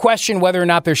 even if you question whether or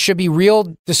not there should be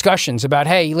real discussions about,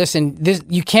 hey, listen,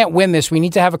 you can't win this. We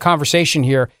need to have a conversation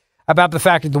here about the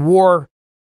fact that the war,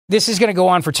 this is going to go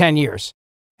on for 10 years.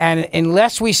 And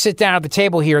unless we sit down at the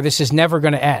table here, this is never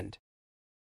going to end.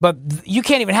 But you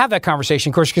can't even have that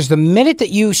conversation, of course, because the minute that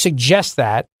you suggest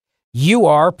that, you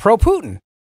are pro-Putin.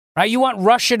 Right? You want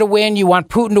Russia to win, you want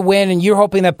Putin to win, and you're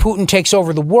hoping that Putin takes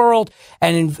over the world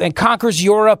and conquers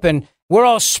Europe, and we're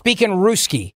all speaking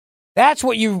Ruski. That's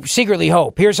what you secretly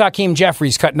hope. Here's Hakeem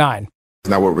Jeffries, cut 9.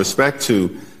 Now, with respect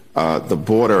to the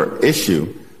border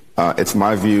issue, it's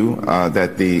my view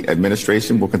that the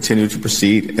administration will continue to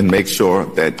proceed and make sure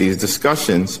that these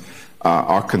discussions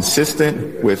are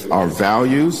consistent with our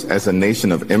values as a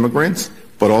nation of immigrants,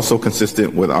 but also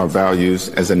consistent with our values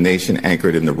as a nation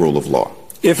anchored in the rule of law.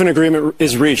 If an agreement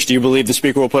is reached, do you believe the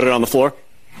Speaker will put it on the floor?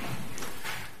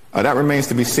 That remains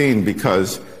to be seen,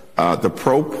 because the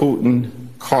pro-Putin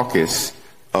caucus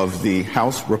of the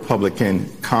House Republican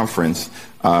Conference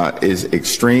is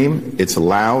extreme, it's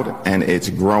loud, and it's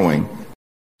growing.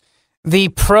 The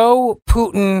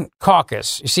pro-Putin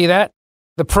caucus. You see that?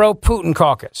 The pro-Putin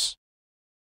caucus.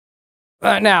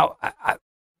 Now,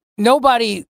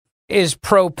 nobody is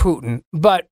pro-Putin,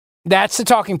 but that's the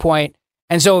talking point.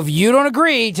 And so if you don't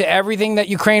agree to everything that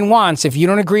Ukraine wants, if you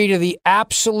don't agree to the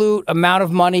absolute amount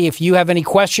of money, if you have any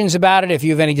questions about it, if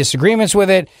you have any disagreements with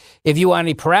it, if you want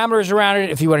any parameters around it,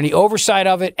 if you want any oversight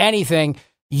of it, anything,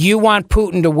 you want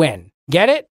Putin to win. Get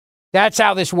it? That's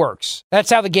how this works. That's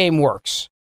how the game works.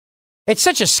 It's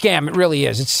such a scam. It really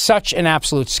is. It's such an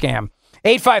absolute scam.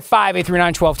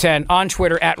 855-839-1210 on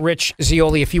Twitter at Rich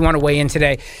Zeoli if you want to weigh in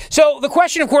today. So the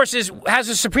question, of course, is, has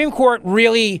the Supreme Court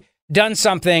really done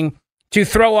something to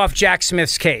throw off Jack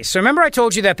Smith's case? So remember I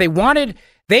told you that they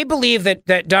believed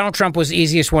that Donald Trump was the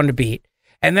easiest one to beat.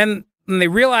 And then when they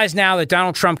realize now that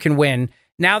Donald Trump can win,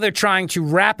 now they're trying to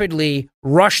rapidly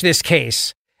rush this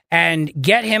case and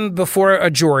get him before a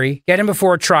jury, get him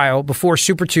before a trial, before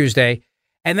Super Tuesday,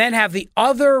 and then have the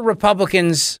other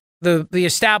Republicans the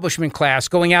establishment class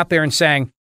going out there and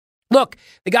saying, look,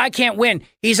 the guy can't win.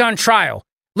 He's on trial.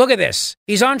 Look at this.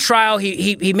 He's on trial.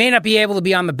 He may not be able to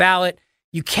be on the ballot.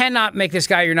 You cannot make this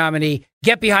guy your nominee.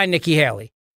 Get behind Nikki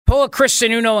Haley. Pull a Chris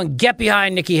Sununu and get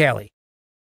behind Nikki Haley.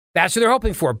 That's what they're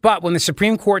hoping for. But when the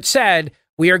Supreme Court said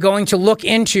we are going to look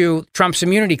into Trump's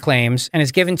immunity claims and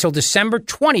is given until December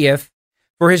 20th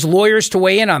for his lawyers to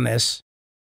weigh in on this,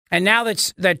 and now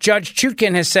that Judge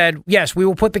Chutkin has said, yes, we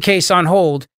will put the case on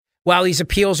hold while these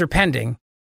appeals are pending,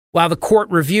 while the court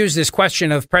reviews this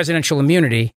question of presidential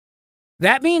immunity,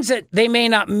 that means that they may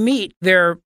not meet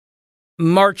their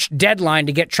March deadline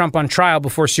to get Trump on trial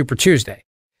before Super Tuesday.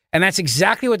 And that's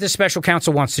exactly what this special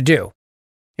counsel wants to do.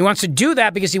 He wants to do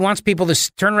that because he wants people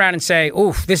to turn around and say,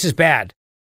 oof, this is bad.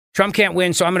 Trump can't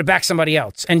win, so I'm going to back somebody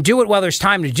else. And do it while there's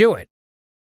time to do it.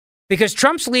 Because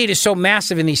Trump's lead is so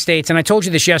massive in these states, and I told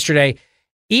you this yesterday,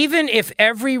 even if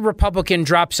every Republican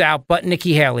drops out but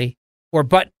Nikki Haley or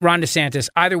but Ron DeSantis,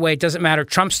 either way, it doesn't matter.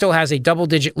 Trump still has a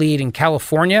double-digit lead in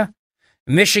California,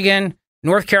 Michigan,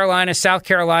 North Carolina, South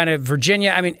Carolina,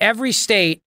 Virginia. I mean, every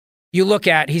state you look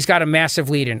at, he's got a massive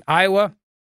lead in. Iowa,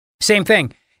 same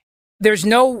thing. There's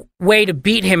no way to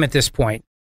beat him at this point.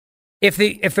 If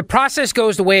the process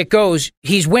goes the way it goes,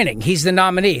 he's winning. He's the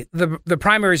nominee. The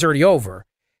primary is already over.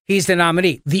 He's the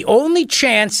nominee. The only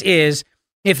chance is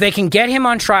if they can get him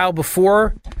on trial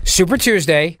before Super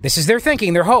Tuesday. This is their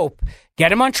thinking, their hope.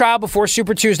 Get him on trial before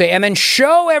Super Tuesday and then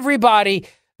show everybody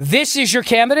this is your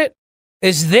candidate.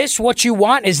 Is this what you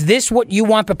want? Is this what you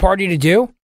want the party to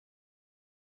do?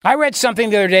 I read something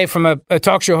the other day from a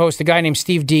talk show host, a guy named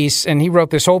Steve Deese, and he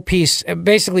wrote this whole piece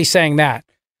basically saying that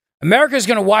America is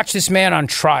going to watch this man on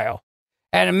trial,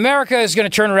 and America is going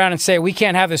to turn around and say, we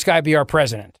can't have this guy be our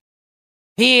president.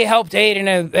 He helped aid in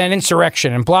an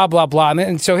insurrection and blah, blah, blah.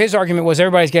 And so his argument was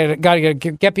everybody's got to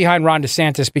get behind Ron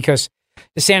DeSantis because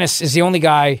DeSantis is the only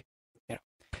guy. You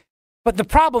know. But the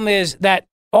problem is that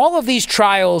all of these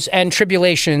trials and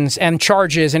tribulations and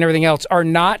charges and everything else are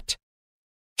not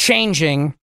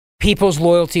changing people's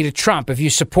loyalty to Trump. If you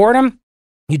support him,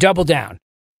 you double down.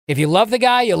 If you love the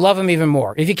guy, you love him even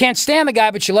more. If you can't stand the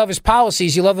guy, but you love his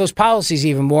policies, you love those policies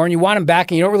even more, and you want him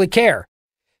back and you don't really care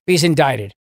if he's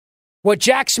indicted. What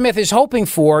Jack Smith is hoping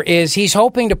for is he's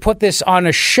hoping to put this on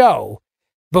a show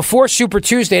before Super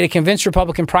Tuesday to convince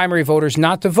Republican primary voters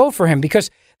not to vote for him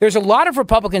because there's a lot of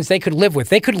Republicans they could live with.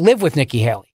 They could live with Nikki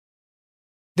Haley.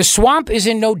 The swamp is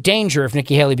in no danger if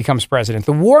Nikki Haley becomes president.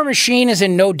 The war machine is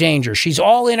in no danger. She's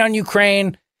all in on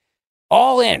Ukraine,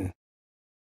 all in.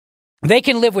 They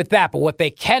can live with that, but what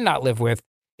they cannot live with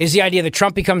is the idea that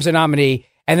Trump becomes the nominee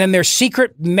and then their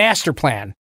secret master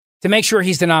plan to make sure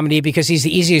he's the nominee because he's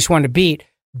the easiest one to beat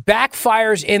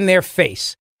backfires in their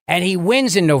face. And he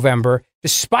wins in November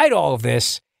despite all of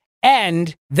this.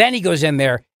 And then he goes in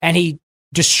there and he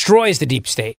destroys the deep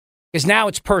state because now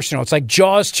it's personal. It's like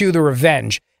Jaws 2, The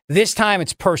Revenge. This time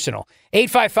it's personal.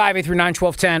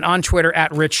 855-839-1210 on Twitter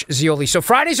at Rich Zeoli. So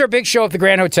Friday's our big show at the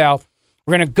Grand Hotel.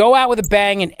 We're going to go out with a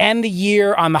bang and end the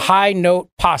year on the high note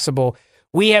possible.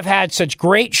 We have had such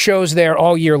great shows there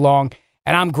all year long,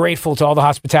 and I'm grateful to all the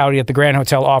hospitality that the Grand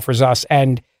Hotel offers us.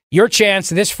 And your chance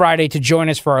this Friday to join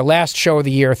us for our last show of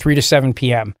the year, 3 to 7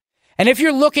 p.m. And if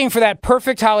you're looking for that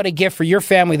perfect holiday gift for your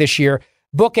family this year,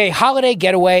 book a holiday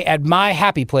getaway at My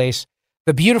Happy Place,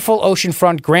 the beautiful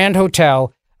oceanfront Grand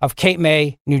Hotel of Cape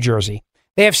May, New Jersey.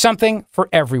 They have something for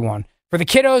everyone. For the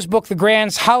kiddos, book the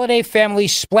Grand's Holiday Family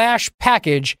Splash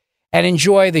Package and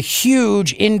enjoy the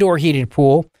huge indoor heated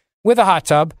pool with a hot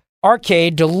tub,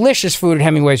 arcade, delicious food at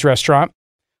Hemingway's restaurant.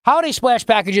 Holiday Splash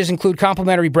Packages include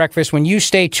complimentary breakfast when you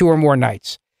stay 2 or more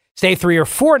nights. Stay 3 or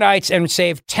 4 nights and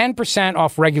save 10%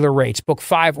 off regular rates. Book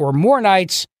 5 or more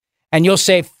nights and you'll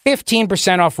save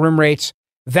 15% off room rates,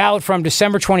 valid from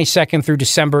December 22nd through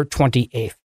December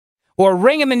 28th. Or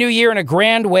ring in the new year in a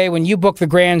grand way when you book the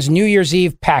Grand's New Year's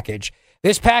Eve package.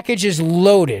 This package is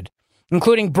loaded,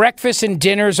 including breakfast and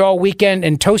dinners all weekend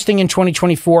and toasting in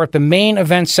 2024 at the main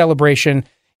event celebration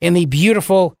in the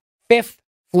beautiful 5th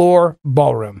floor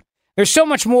ballroom. There's so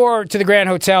much more to the Grand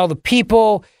Hotel. The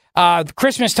people, the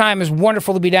Christmas time is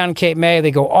wonderful to be down in Cape May. They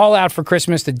go all out for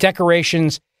Christmas. The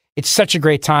decorations, it's such a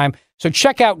great time. So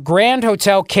check out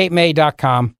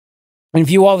grandhotelcapemay.com and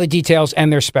view all the details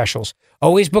and their specials.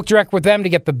 Always book direct with them to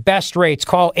get the best rates.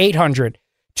 Call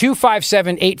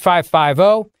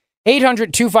 800-257-8550,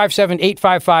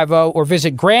 800-257-8550, or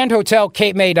visit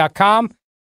grandhotelcapemay.com.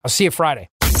 I'll see you Friday.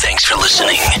 Thanks for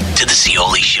listening to the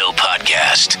Zeoli Show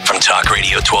podcast from Talk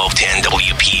Radio 1210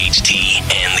 WPHT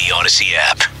and the Odyssey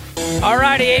app. All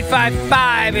righty,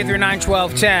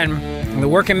 855-839-1210. The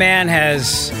working man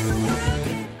has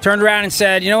turned around and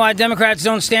said, you know what, Democrats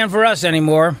don't stand for us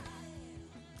anymore.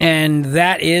 And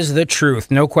that is the truth.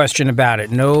 No question about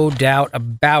it. No doubt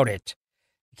about it.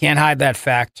 You can't hide that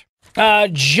fact.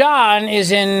 John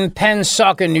is in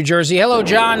Pennsauken, New Jersey. Hello,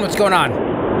 John. What's going on?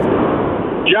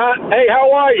 John, hey,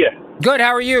 how are you? Good.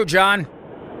 How are you, John?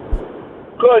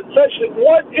 Good. Listen,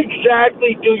 what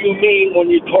exactly do you mean when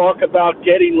you talk about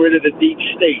getting rid of the deep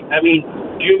state? I mean,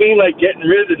 do you mean like getting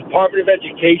rid of the Department of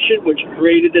Education, which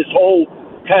created this whole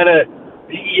kind of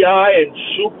DEI and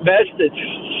soup mess that's,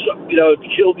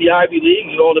 killed the Ivy Leagues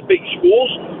and all the big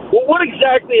schools? Well, what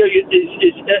exactly does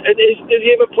he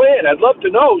have a plan? I'd love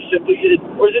to know, simply,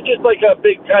 or is it just like a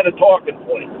big kind of talking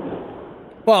point?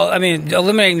 Well, I mean,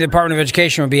 eliminating the Department of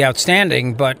Education would be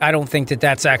outstanding, but I don't think that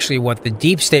that's actually what the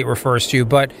deep state refers to.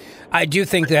 But I do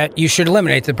think that you should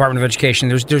eliminate the Department of Education.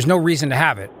 There's no reason to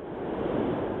have it.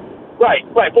 Right.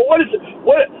 But what is it?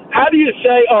 How do you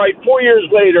say, all right, 4 years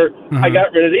later, I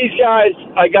got rid of these guys,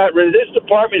 I got rid of this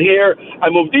department here, I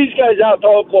moved these guys out to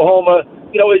Oklahoma?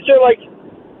 Is there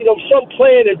some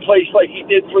plan in place like he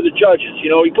did for the judges? He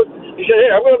said,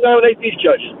 hey, I'm going to nominate these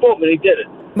judges. Boom, and he did it.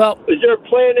 Well, is there a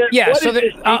plan there? Yeah. So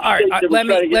all right.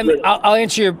 I'll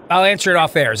answer it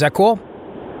off air. Is that cool?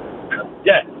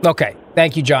 Yeah. Okay.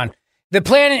 Thank you, John. The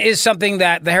plan is something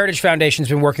that the Heritage Foundation has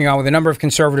been working on with a number of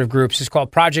conservative groups. It's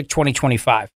called Project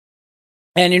 2025.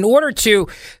 And in order to,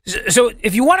 so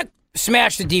if you want to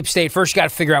smash the deep state, first you got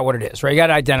to figure out what it is, right? You got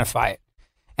to identify it.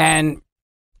 And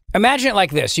imagine it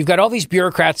like this. You've got all these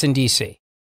bureaucrats in D.C.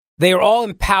 They are all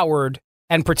empowered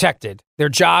and protected. Their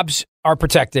jobs are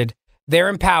protected. They're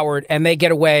empowered and they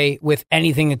get away with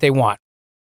anything that they want.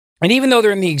 And even though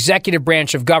they're in the executive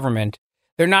branch of government,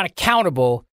 they're not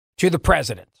accountable to the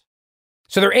president.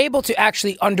 So they're able to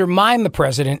actually undermine the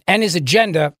president and his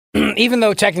agenda, even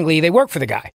though technically they work for the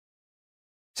guy.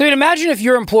 So imagine if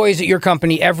your employees at your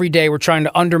company every day were trying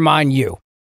to undermine you.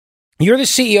 You're the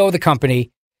CEO of the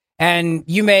company and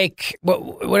you make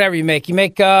whatever you make. You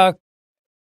make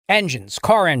engines,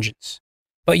 car engines.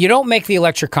 But you don't make the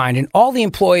electric kind, and all the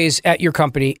employees at your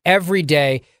company every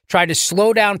day try to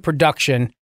slow down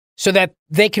production so that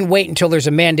they can wait until there's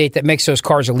a mandate that makes those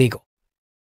cars illegal.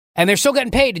 And they're still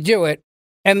getting paid to do it,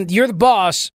 and you're the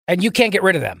boss, and you can't get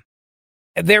rid of them.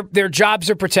 Their jobs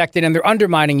are protected, and they're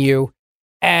undermining you.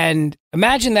 And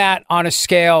imagine that on a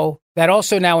scale that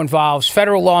also now involves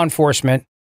federal law enforcement,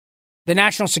 the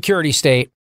national security state,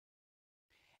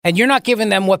 and you're not giving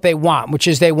them what they want, which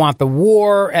is they want the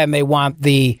war and they want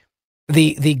the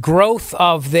growth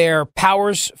of their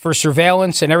powers for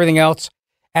surveillance and everything else,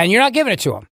 and you're not giving it to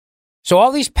them. So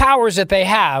all these powers that they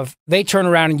have, they turn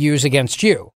around and use against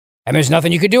you. And there's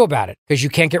nothing you can do about it because you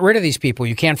can't get rid of these people.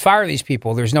 You can't fire these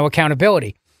people. There's no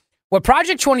accountability. What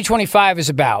Project 2025 is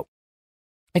about,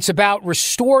 it's about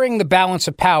restoring the balance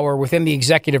of power within the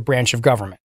executive branch of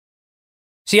government.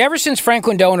 See, ever since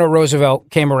Franklin Delano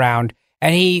Roosevelt came around,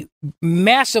 and he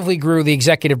massively grew the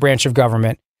executive branch of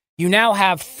government, you now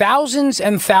have thousands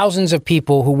and thousands of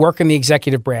people who work in the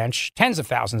executive branch, tens of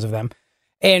thousands of them,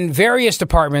 in various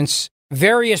departments,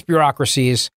 various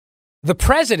bureaucracies. The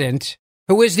president,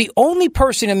 who is the only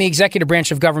person in the executive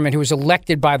branch of government who is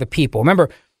elected by the people. Remember,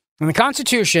 in the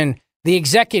Constitution, the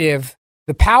executive,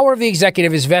 the power of the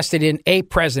executive is vested in a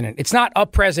president. It's not a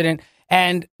president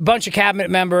and a bunch of cabinet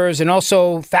members and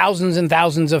also thousands and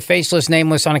thousands of faceless,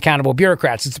 nameless, unaccountable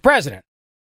bureaucrats. It's the president.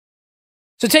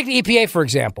 So take the EPA, for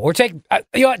example, or take the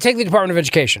Department of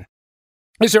Education.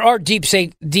 Because there are deep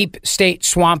state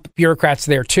swamp bureaucrats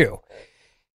there, too.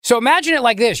 So imagine it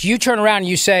like this. You turn around and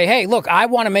you say, hey, look, I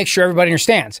want to make sure everybody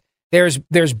understands. There's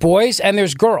boys and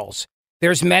there's girls.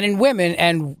 There's men and women,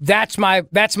 and that's my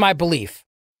belief.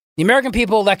 The American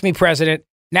people elect me president.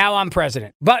 Now I'm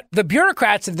president. But the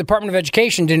bureaucrats at the Department of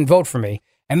Education didn't vote for me,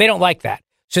 and they don't like that.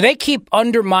 So they keep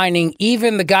undermining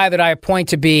even the guy that I appoint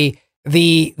to be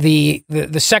the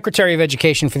Secretary of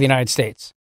Education for the United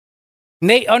States. And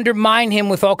they undermine him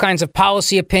with all kinds of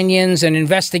policy opinions and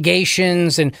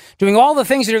investigations and doing all the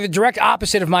things that are the direct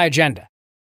opposite of my agenda.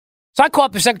 So I call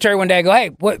up the secretary one day. I go,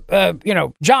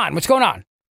 hey, John, what's going on?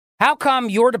 How come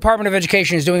your Department of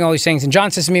Education is doing all these things? And John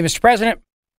says to me, Mr. President,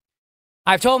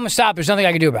 I've told him to stop. There's nothing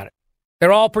I can do about it.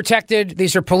 They're all protected.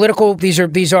 These are political. These are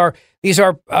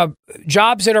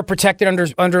jobs that are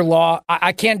protected under law.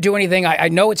 I can't do anything. I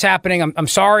know it's happening. I'm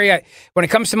sorry. When it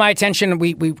comes to my attention,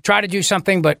 we try to do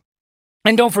something.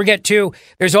 And don't forget, too,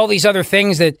 there's all these other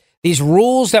things that these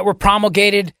rules that were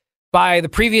promulgated by the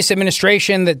previous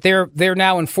administration that they're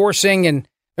now enforcing. And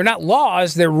they're not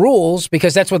laws. They're rules,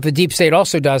 because that's what the deep state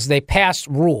also does. They pass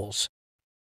rules.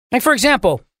 Like, for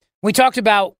example, we talked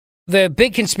about the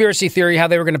big conspiracy theory, how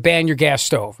they were going to ban your gas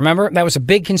stove. Remember? That was a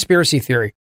big conspiracy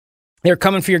theory. they're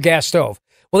coming for your gas stove.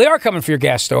 Well, they are coming for your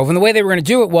gas stove. And the way they were going to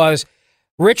do it was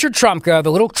Richard Trumka,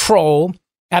 the little troll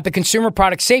at the Consumer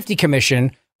Product Safety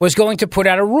Commission, was going to put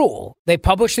out a rule. They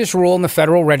published this rule in the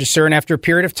Federal Register, and after a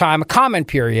period of time, a comment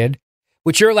period,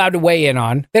 which you're allowed to weigh in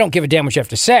on. They don't give a damn what you have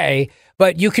to say,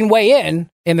 but you can weigh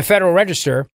in the Federal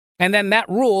Register, and then that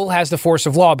rule has the force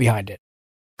of law behind it.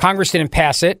 Congress didn't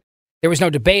pass it. There was no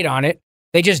debate on it.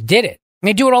 They just did it. And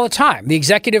they do it all the time. The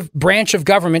executive branch of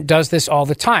government does this all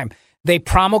the time. They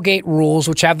promulgate rules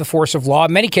which have the force of law.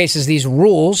 In many cases, these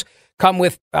rules come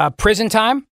with prison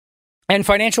time and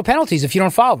financial penalties if you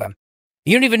don't follow them.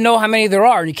 You don't even know how many there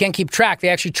are, and you can't keep track. They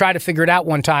actually tried to figure it out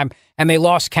one time, and they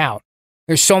lost count.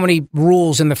 There's so many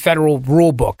rules in the federal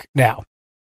rule book now.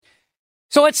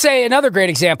 So let's say another great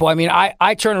example. I mean,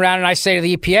 I turn around and I say to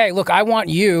the EPA, look, I want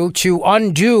you to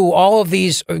undo all of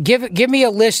these. Give me a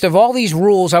list of all these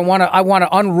rules. I want to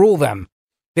unrule them.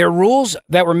 They're rules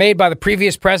that were made by the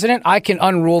previous president. I can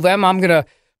unrule them. I'm going to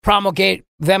promulgate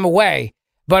them away.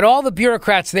 But all the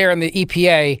bureaucrats there in the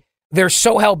EPA, they're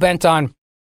so hell-bent on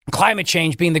climate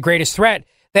change being the greatest threat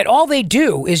that all they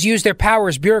do is use their power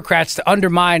as bureaucrats to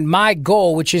undermine my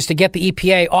goal, which is to get the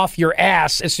EPA off your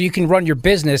ass so you can run your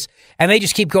business. And they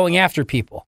just keep going after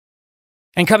people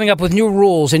and coming up with new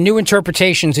rules and new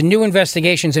interpretations and new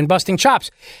investigations and busting chops.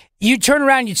 You turn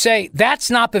around and you'd say, that's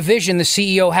not the vision the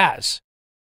CEO has.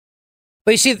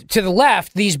 But you see, to the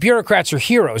left, these bureaucrats are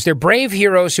heroes. They're brave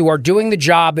heroes who are doing the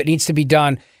job that needs to be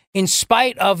done in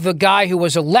spite of the guy who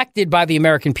was elected by the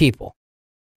American people.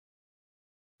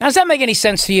 Now, does that make any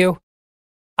sense to you?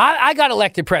 I got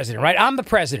elected president, right? I'm the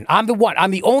president. I'm the one.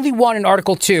 I'm the only one in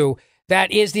Article 2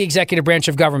 that is the executive branch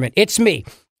of government. It's me.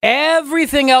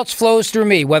 Everything else flows through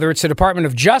me, whether it's the Department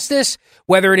of Justice,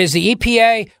 whether it is the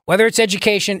EPA, whether it's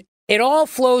education. It all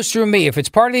flows through me. If it's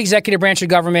part of the executive branch of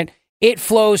government, it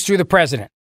flows through the president.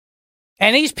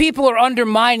 And these people are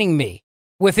undermining me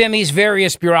within these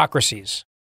various bureaucracies.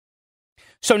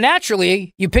 So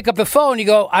naturally, you pick up the phone, you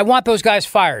go, I want those guys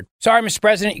fired. Sorry, Mr.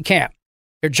 President, you can't.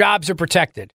 Their jobs are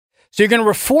protected. So you're going to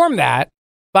reform that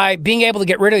by being able to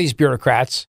get rid of these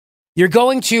bureaucrats. You're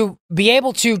going to be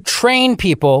able to train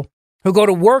people who go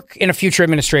to work in a future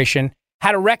administration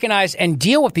how to recognize and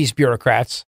deal with these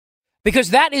bureaucrats, because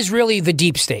that is really the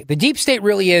deep state. The deep state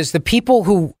really is the people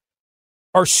who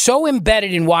are so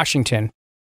embedded in Washington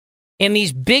in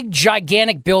these big,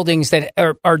 gigantic buildings that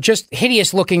are just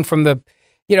hideous looking from the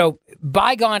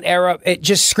bygone era. It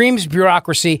just screams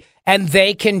bureaucracy, and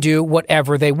they can do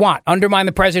whatever they want. Undermine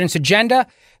the president's agenda.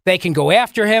 They can go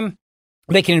after him.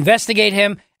 They can investigate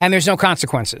him, and there's no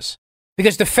consequences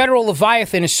because the federal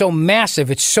Leviathan is so massive.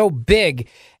 It's so big,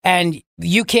 and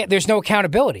there's no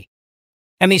accountability.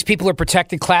 And these people are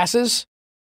protected classes.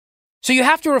 So you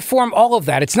have to reform all of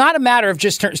that. It's not a matter of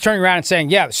just turning around and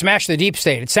saying, yeah, smash the deep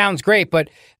state. It sounds great, but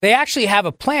they actually have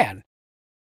a plan.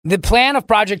 The plan of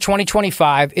Project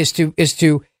 2025 is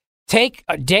to take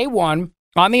day one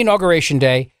on the inauguration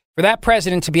day for that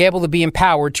president to be able to be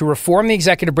empowered to reform the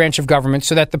executive branch of government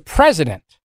so that the president,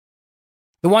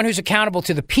 the one who's accountable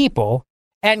to the people,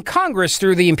 and Congress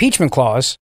through the impeachment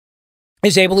clause,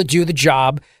 is able to do the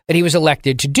job that he was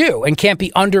elected to do and can't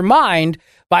be undermined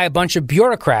by a bunch of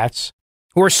bureaucrats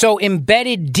who are so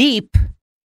embedded deep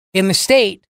in the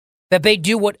state that they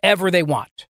do whatever they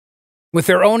want with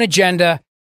their own agenda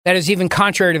that is even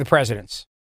contrary to the president's.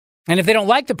 And if they don't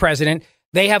like the president,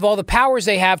 they have all the powers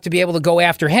they have to be able to go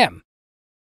after him,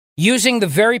 using the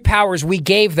very powers we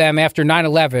gave them after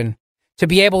 9/11 to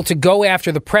be able to go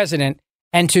after the president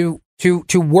and to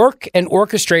work and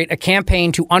orchestrate a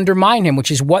campaign to undermine him,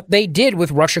 which is what they did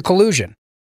with Russia collusion.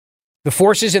 The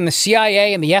forces in the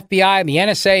CIA and the FBI and the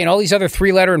NSA and all these other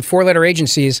 3-letter and 4-letter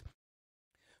agencies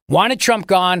wanted Trump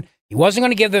gone. He wasn't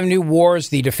going to give them new wars.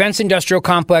 The defense industrial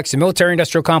complex, the military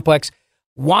industrial complex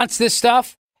wants this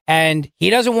stuff, and he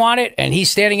doesn't want it, and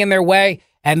he's standing in their way.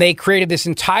 And they created this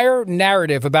entire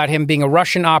narrative about him being a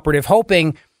Russian operative,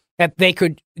 hoping that they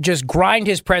could just grind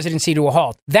his presidency to a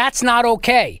halt. That's not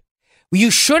okay. You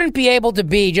shouldn't be able to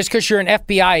be, just because you're an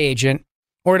FBI agent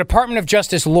or a Department of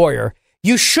Justice lawyer,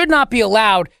 you should not be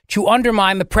allowed to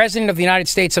undermine the president of the United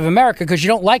States of America because you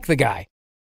don't like the guy.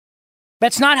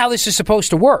 That's not how this is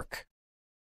supposed to work.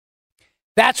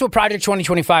 That's what Project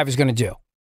 2025 is going to do.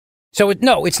 So,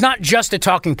 it's not just a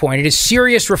talking point. It is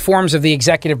serious reforms of the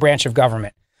executive branch of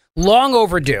government. Long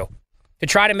overdue to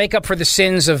try to make up for the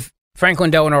sins of Franklin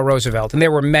Delano Roosevelt. And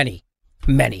there were many,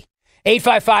 many.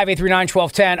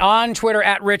 855-839-1210 on Twitter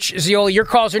at Rich Zeoli. Your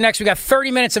calls are next. We got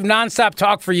 30 minutes of nonstop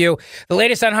talk for you. The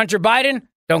latest on Hunter Biden.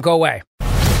 Don't go away.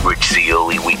 Rich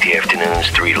Zeoli, weekday afternoons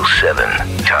 3 to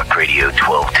 7. Talk Radio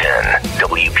 1210.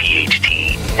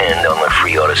 WPHT and on the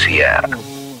free Odyssey app.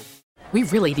 We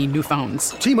really need new phones.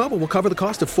 T-Mobile will cover the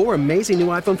cost of 4 amazing new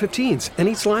iPhone 15s, and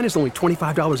each line is only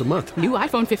 $25 a month. New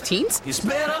iPhone 15s? It's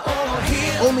better over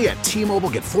here. Only at T-Mobile,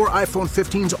 get 4 iPhone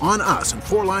 15s on us and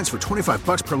 4 lines for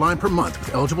 $25 per line per month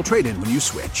with eligible trade-in when you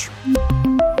switch.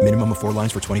 Minimum of 4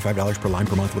 lines for $25 per line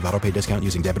per month with autopay discount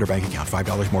using debit or bank account.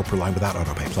 $5 more per line without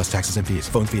autopay, plus taxes and fees.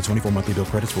 Phone fee at 24 monthly bill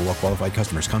credits for well-qualified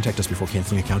customers. Contact us before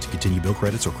canceling account to continue bill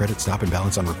credits or credit stop and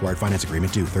balance on required finance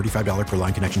agreement due. $35 per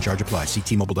line connection charge applies. See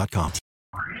T-Mobile.com.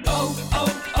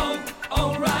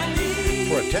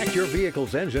 Protect your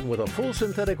vehicle's engine with a full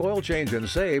synthetic oil change and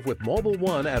save with Mobile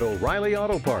One at O'Reilly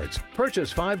Auto Parts. Purchase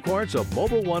 5 quarts of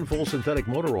Mobile One full synthetic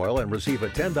motor oil and receive a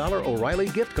 $10 O'Reilly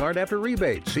gift card after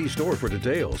rebate. See store for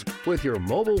details. With your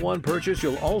Mobile One purchase,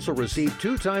 you'll also receive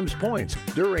 2 times points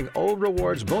during O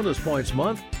Rewards Bonus Points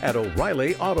Month at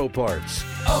O'Reilly Auto Parts.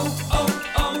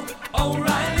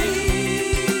 O'Reilly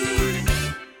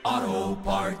Auto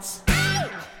Parts.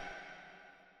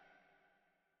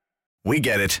 We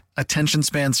get it. Attention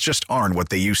spans just aren't what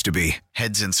they used to be.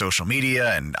 Heads in social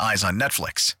media and eyes on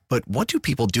Netflix. But what do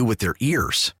people do with their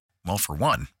ears? Well, for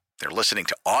one, they're listening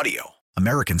to audio.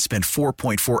 Americans spend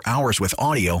 4.4 hours with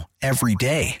audio every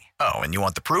day. Oh, and you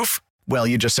want the proof? Well,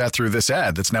 you just sat through this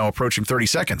ad that's now approaching 30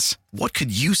 seconds. What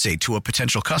could you say to a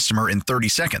potential customer in 30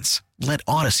 seconds? Let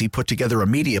Odyssey put together a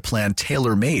media plan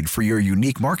tailor-made for your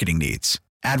unique marketing needs.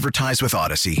 Advertise with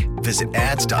Odyssey. Visit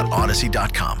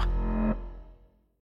ads.odyssey.com.